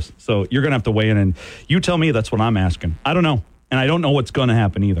even close. So you're going to have to weigh in, and you tell me. That's what I'm asking. I don't know. And I don't know what's going to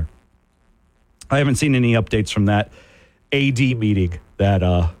happen either. I haven't seen any updates from that AD meeting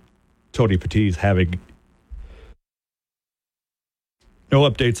that Tony Petit is having. No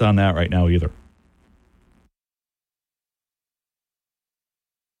updates on that right now either.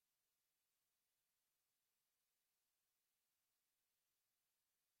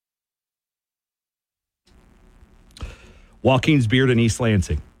 Joaquin's Beard in East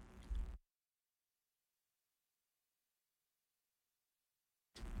Lansing.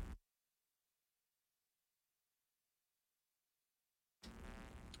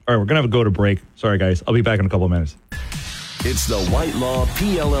 All right, we're going to have to go to break. Sorry, guys. I'll be back in a couple of minutes. It's the Whitelaw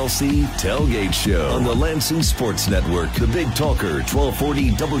PLLC Tailgate Show on the Lansing Sports Network, the Big Talker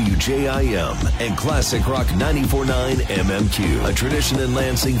 1240 WJIM, and Classic Rock 94.9 MMQ. A tradition in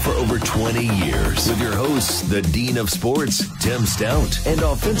Lansing for over 20 years. With your hosts, the Dean of Sports, Tim Stout, and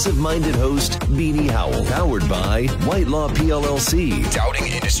offensive-minded host, Beanie Howell. Powered by Whitelaw PLLC, Dowding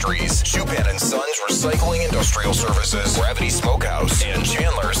Industries, Shupan & Sons Recycling Industrial Services, Gravity Smokehouse, and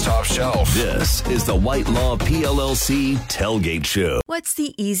Chandler's Top Shelf. This is the Whitelaw PLLC Tailgate Show. What's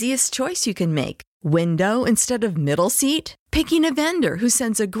the easiest choice you can make? Window instead of middle seat? Picking a vendor who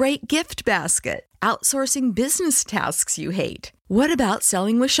sends a great gift basket? Outsourcing business tasks you hate? What about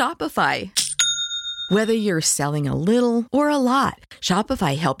selling with Shopify? Whether you're selling a little or a lot,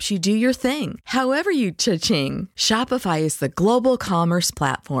 Shopify helps you do your thing, however you cha-ching. Shopify is the global commerce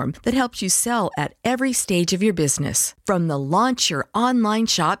platform that helps you sell at every stage of your business. From the launch your online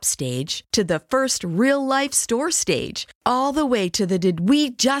shop stage to the first real-life store stage, all the way to the did we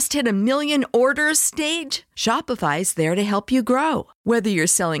just hit 1 million orders stage. Shopify's there to help you grow. Whether you're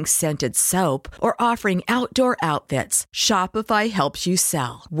selling scented soap or offering outdoor outfits, Shopify helps you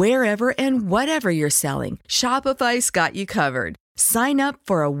sell. Wherever and whatever you're selling, Shopify's got you covered. Sign up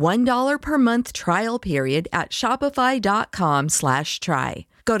for a $1 per month trial period at shopify.com/try.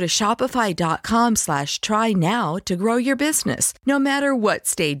 Go to shopify.com/try now to grow your business, no matter what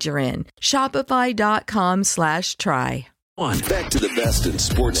stage you're in. Shopify.com/try. Back to the best in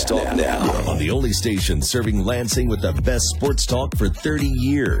sports talk now on the only station serving Lansing with the best sports talk for 30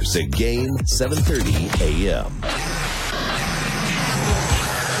 years. The Game, 7:30 a.m.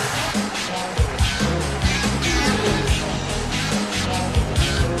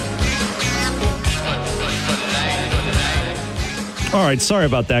 All right, sorry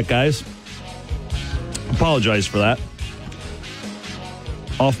about that, guys. Apologize for that.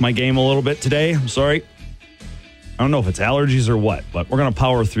 Off my game a little bit today. I'm sorry. I don't know if it's allergies or what, but we're going to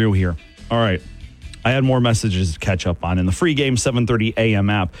power through here. All right. I had more messages to catch up on in the free game 7:30 a.m.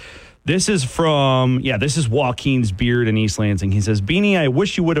 app. This is this is Joaquin's Beard in East Lansing. He says, Beanie, I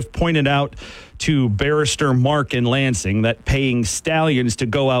wish you would have pointed out to Barrister Mark in Lansing that paying Stallions to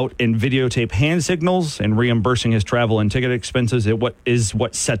go out and videotape hand signals and reimbursing his travel and ticket expenses is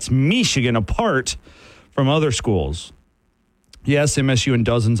what sets Michigan apart from other schools. Yes, MSU and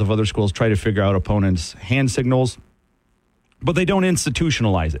dozens of other schools try to figure out opponents' hand signals, but they don't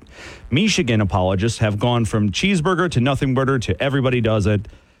institutionalize it. Michigan apologists have gone from cheeseburger to nothing burger to everybody does it.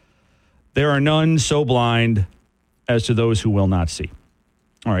 There are none so blind as to those who will not see.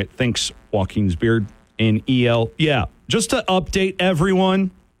 All right, thanks, Joaquin's Beard in EL. Yeah, just to update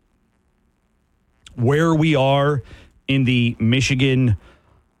everyone where we are in the Michigan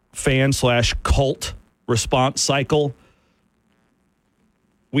fan/cult response cycle.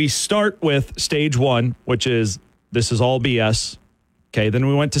 We start with stage 1, which is this is all BS. Okay, then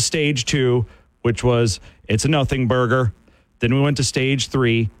we went to stage 2, which was it's a nothing burger. Then we went to stage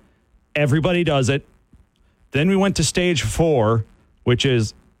 3. Everybody does it. Then we went to stage 4, which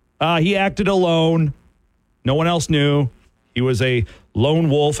is he acted alone. No one else knew. He was a lone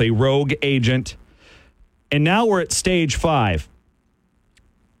wolf, a rogue agent. And now we're at stage 5.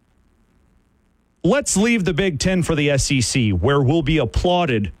 Let's leave the Big Ten for the SEC, where we'll be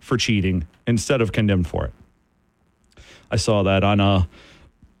applauded for cheating instead of condemned for it. I saw that on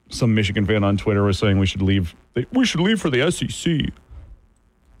some Michigan fan on Twitter was saying we should leave for the SEC.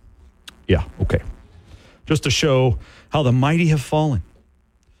 Yeah, okay. Just to show how the mighty have fallen.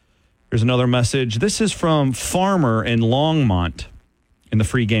 Here's another message. This is from Farmer in Longmont in the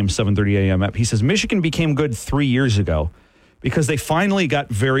free game 7:30 a.m. app. He says, Michigan became good 3 years ago because they finally got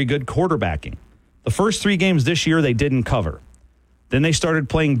very good quarterbacking. The first 3 games this year, they didn't cover. Then they started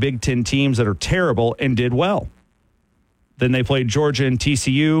playing Big Ten teams that are terrible and did well. Then they played Georgia and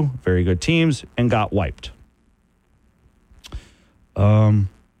TCU, very good teams, and got wiped. Well,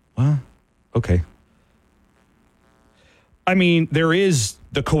 okay. I mean, there is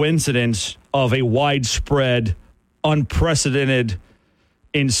the coincidence of a widespread, unprecedented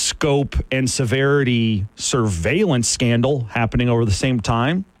in scope and severity surveillance scandal happening over the same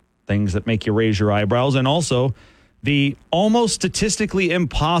time. Things that make you raise your eyebrows. And also the almost statistically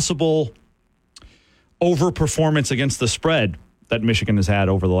impossible overperformance against the spread that Michigan has had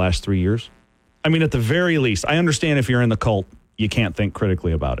over the last 3 years. I mean, at the very least, I understand if you're in the cult, you can't think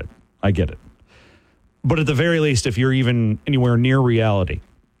critically about it. I get it. But at the very least, if you're even anywhere near reality,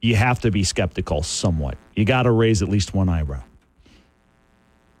 you have to be skeptical somewhat. You got to raise at least one eyebrow.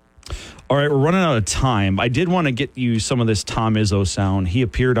 All right, we're running out of time. I did want to get you some of this Tom Izzo sound. He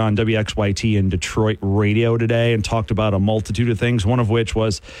appeared on WXYT in Detroit radio today and talked about a multitude of things, one of which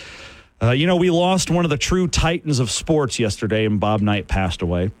was, we lost one of the true titans of sports yesterday, and Bob Knight passed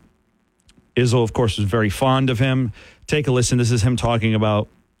away. Izzo, of course, was very fond of him. Take a listen. This is him talking about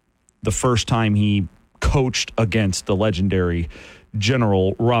the first time he coached against the legendary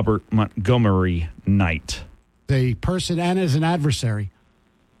General Robert Montgomery Knight. A person and as an adversary.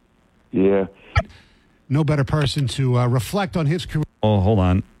 Yeah. No better person to reflect on his career. Oh, hold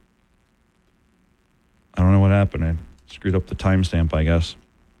on. I don't know what happened. I screwed up the timestamp, I guess.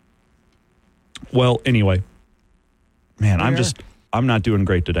 Well, anyway. Man, I'm not doing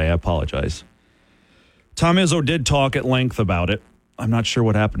great today. I apologize. Tom Izzo did talk at length about it. I'm not sure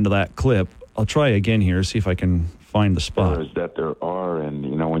what happened to that clip. I'll try again here, see if I can find the spot. That there are,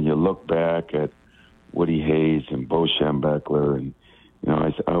 and, when you look back at Woody Hayes and Bo Schembechler, and,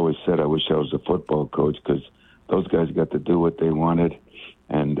 I always said I wish I was a football coach because those guys got to do what they wanted,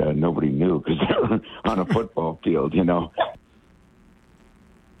 and nobody knew because they were on a football field,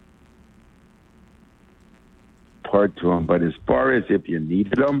 Part to them. But as far as if you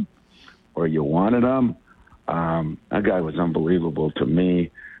needed them or you wanted them, that guy was unbelievable to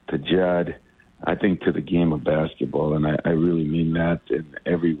me, to Judd, I think to the game of basketball, and I really mean that in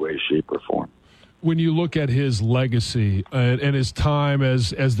every way, shape, or form. When you look at his legacy and his time as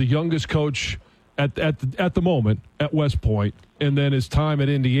the youngest coach at the moment at West Point, and then his time at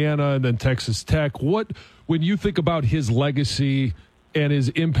Indiana and then Texas Tech, when you think about his legacy and his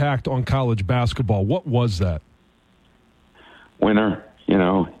impact on college basketball, what was that? Winner,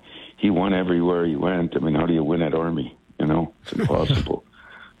 he won everywhere he went. I mean, how do you win at Army? It's impossible.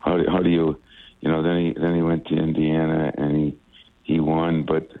 how do you, then he went to Indiana and he won,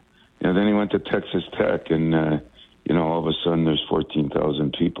 but then he went to Texas Tech and all of a sudden there's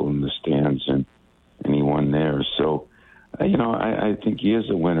 14,000 people in the stands and he won there. So I think he is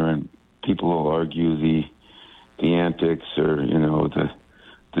a winner, and people will argue the antics or,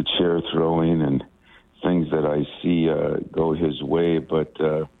 the chair throwing and things that I see go his way. But,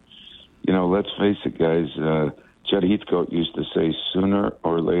 let's face it, guys. Judd Heathcote used to say, sooner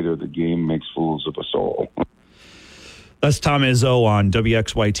or later, the game makes fools of us all. That's Tom Izzo on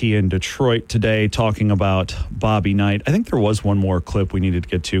WXYT in Detroit today talking about Bobby Knight. I think there was one more clip we needed to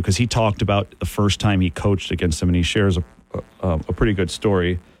get to because he talked about the first time he coached against him, and he shares a pretty good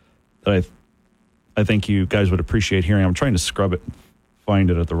story that I think you guys would appreciate hearing. I'm trying to scrub it, find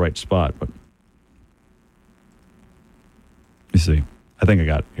it at the right spot, but let me see. I think I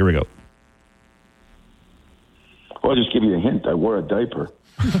got it. Here we go. Well, I'll just give you a hint. I wore a diaper,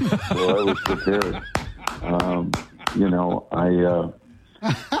 so I was prepared.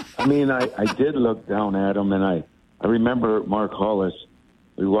 I did look down at him, and I remember Mark Hollis.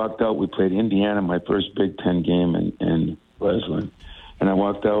 We walked out. We played Indiana, my first Big Ten game in Wesleyan, and I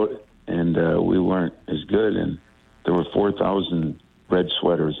walked out, and we weren't as good, and there were 4,000 red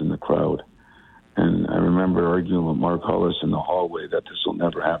sweaters in the crowd. And I remember arguing with Mark Hollis in the hallway that this will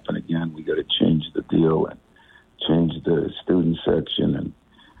never happen again. We got to change the deal and change the student section. And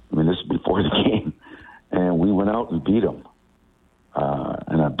this is before the game. And we went out and beat them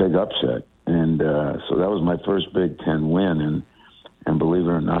in a big upset. And so that was my first Big Ten win. And believe it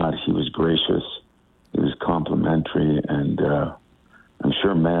or not, he was gracious. He was complimentary and I'm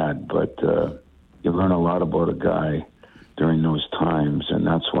sure mad, but you learn a lot about a guy during those times. And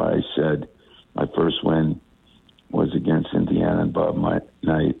that's why I said my first win was against Indiana and Bob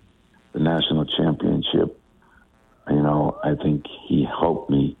Knight, the national championship. I think he helped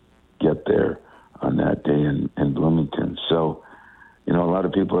me get there on that day in Bloomington. So, a lot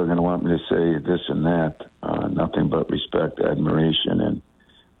of people are going to want me to say this and that, nothing but respect, admiration,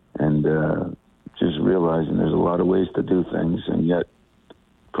 and just realizing there's a lot of ways to do things, and yet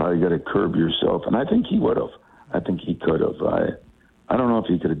probably got to curb yourself. And I think he would have. I think he could have. I don't know if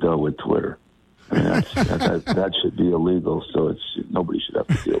he could have dealt with Twitter. I mean, that should be illegal, so nobody should have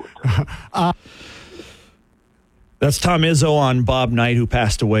to deal with that. That's Tom Izzo on Bob Knight, who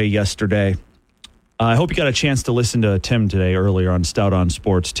passed away yesterday. I hope you got a chance to listen to Tim today earlier on Stout on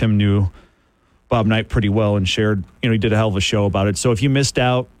Sports. Tim knew Bob Knight pretty well and shared, he did a hell of a show about it. So if you missed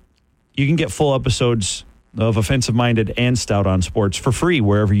out, you can get full episodes of Offensive Minded and Stout on Sports for free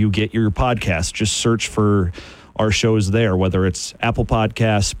wherever you get your podcasts. Just search for our shows there, whether it's Apple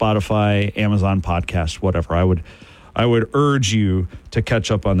Podcasts, Spotify, Amazon Podcasts, whatever. I would urge you to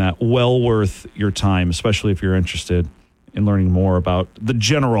catch up on that. Well worth your time, especially if you're interested in learning more about the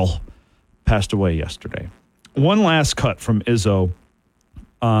general passed away yesterday. One last cut from Izzo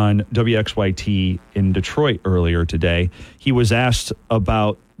on WXYT in Detroit earlier today. He was asked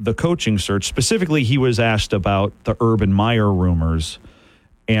about the coaching search. Specifically, he was asked about the Urban Meyer rumors.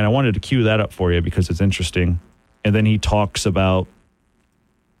 And I wanted to cue that up for you because it's interesting. And then he talks about,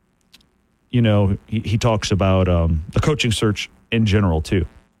 he talks about the coaching search in general, too.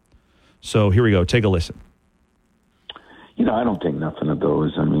 So here we go. Take a listen. I don't think nothing of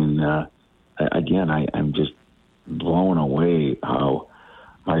those. I mean, again, I'm just blown away how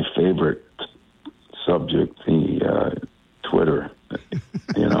my favorite subject, the Twitter,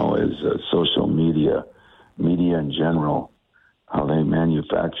 is social media in general, how they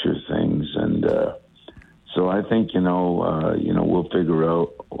manufacture things. And so I think, we'll figure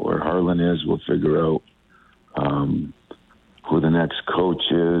out where Harlan is. We'll figure out who the next coach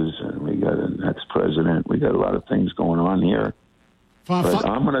is. And we got a next president. We got a lot of things going on here. But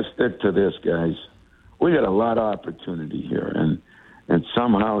I'm going to stick to this, guys. We got a lot of opportunity here. And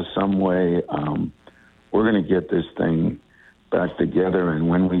somehow, some way, we're going to get this thing back together. And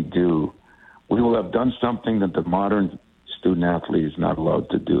when we do, we will have done something that the modern student athlete is not allowed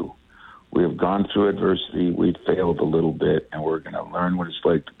to do. We have gone through adversity. We've failed a little bit, and we're going to learn what it's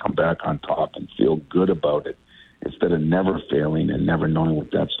like to come back on top and feel good about it instead of never failing and never knowing what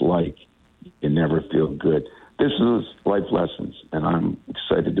that's like. You never feel good. This is life lessons, and I'm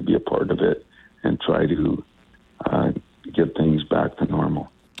excited to be a part of it and try to get things back to normal.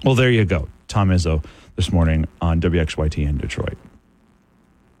 Well, there you go. Tom Izzo this morning on WXYT in Detroit.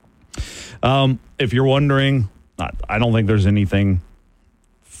 If you're wondering, I don't think there's anything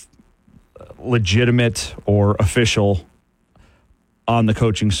legitimate or official on the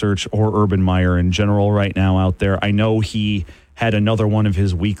coaching search or Urban Meyer in general right now out there. I know he had another one of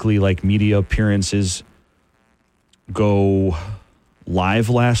his weekly media appearances go live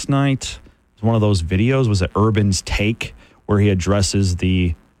last night. It's one of those videos. Was it Urban's Take, where he addresses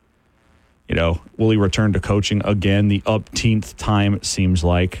the, will he return to coaching again? The upteenth time, it seems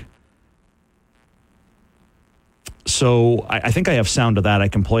like. So I think I have sound of that. I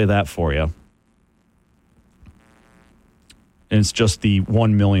can play that for you. And it's just the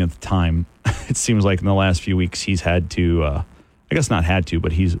 1 millionth time. It seems like in the last few weeks he's had to, I guess not had to,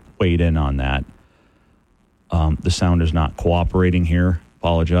 but he's weighed in on that. The sound is not cooperating here.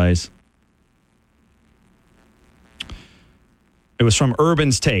 Apologize. It was from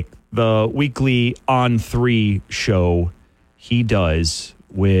Urban's Take, the weekly On 3 show he does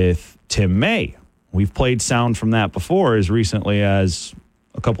with Tim May. We've played sound from that before, as recently as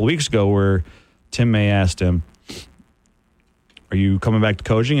a couple of weeks ago, where Tim May asked him, "Are you coming back to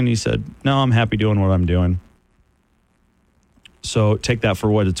coaching?" And he said, "No, I'm happy doing what I'm doing." So take that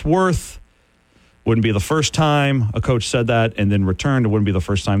for what it's worth. Wouldn't be the first time a coach said that and then returned. It wouldn't be the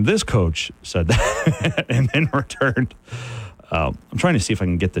first time this coach said that and then returned. I'm trying to see if I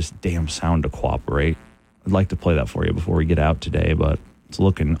can get this damn sound to cooperate. I'd like to play that for you before we get out today, but it's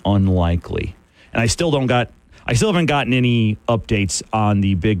looking unlikely. And I still haven't gotten any updates on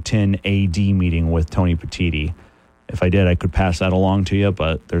the Big Ten AD meeting with Tony Petitti. If I did, I could pass that along to you,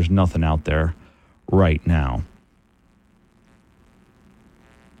 but there's nothing out there right now.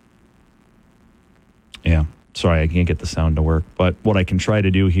 Yeah, sorry, I can't get the sound to work. But what I can try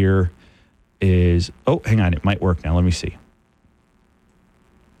to do here is... Oh, hang on, it might work now. Let me see.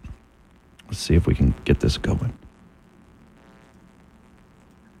 Let's see if we can get this going.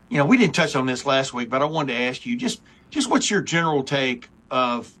 You know, we didn't touch on this last week, but I wanted to ask you, just what's your general take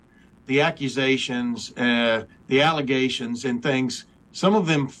of the accusations, the allegations and things, some of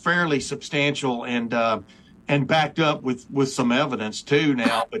them fairly substantial and backed up with some evidence too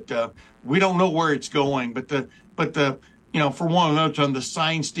now, but we don't know where it's going. But the you know, for one another, on the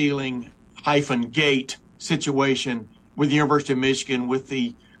sign stealing -gate situation with the University of Michigan with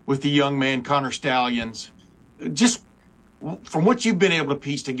the young man Connor Stallions, just from what you've been able to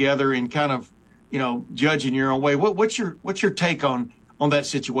piece together and kind of, you know, judge in your own way, what's your take on that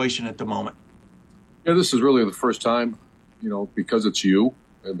situation at the moment? Yeah, this is really the first time, you know, because it's you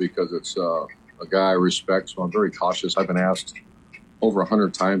and because it's a guy I respect, so I'm very cautious. I've been asked over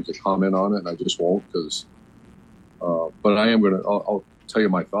 100 times to comment on it, and I just won't because, but I am going to, I'll tell you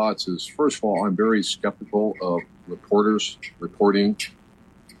my thoughts is, first of all, I'm very skeptical of reporters reporting.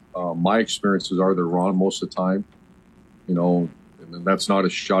 My experiences are they're wrong most of the time. You know, and that's not a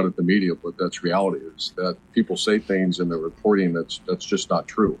shot at the media, but that's reality, is that people say things in the reporting that's just not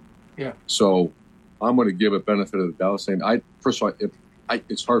true. Yeah. So I'm going to give a benefit of the doubt, saying, first of all,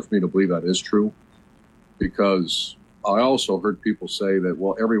 it's hard for me to believe that is true, because I also heard people say that,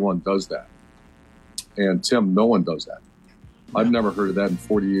 well, everyone does that. And Tim, no one does that. I've never heard of that in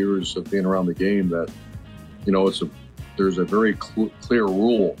 40 years of being around the game, that, you know, there's a very clear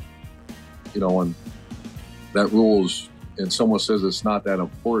rule, you know, and that rule is, and someone says it's not that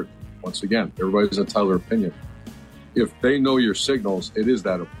important. Once again, everybody's entitled to their opinion. If they know your signals, it is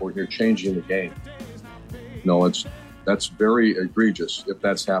that important. You're changing the game. No, that's very egregious if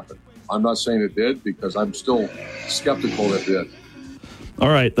that's happened. I'm not saying it did, because I'm still skeptical that it did. All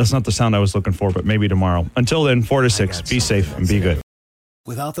right, that's not the sound I was looking for, but maybe tomorrow. Until then, 4 to 6, be safe and be good.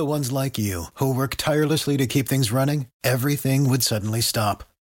 Without the ones like you, who work tirelessly to keep things running, everything would suddenly stop.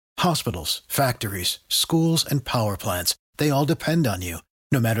 Hospitals, factories, schools, and power plants, they all depend on you.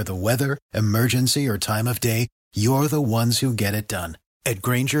 No matter the weather, emergency, or time of day, you're the ones who get it done. At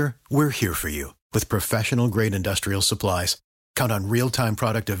Grainger, we're here for you with professional-grade industrial supplies. Count on real-time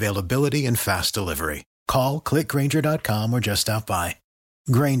product availability and fast delivery. Call, click Grainger.com, or just stop by.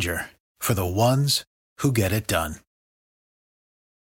 Grainger, for the ones who get it done.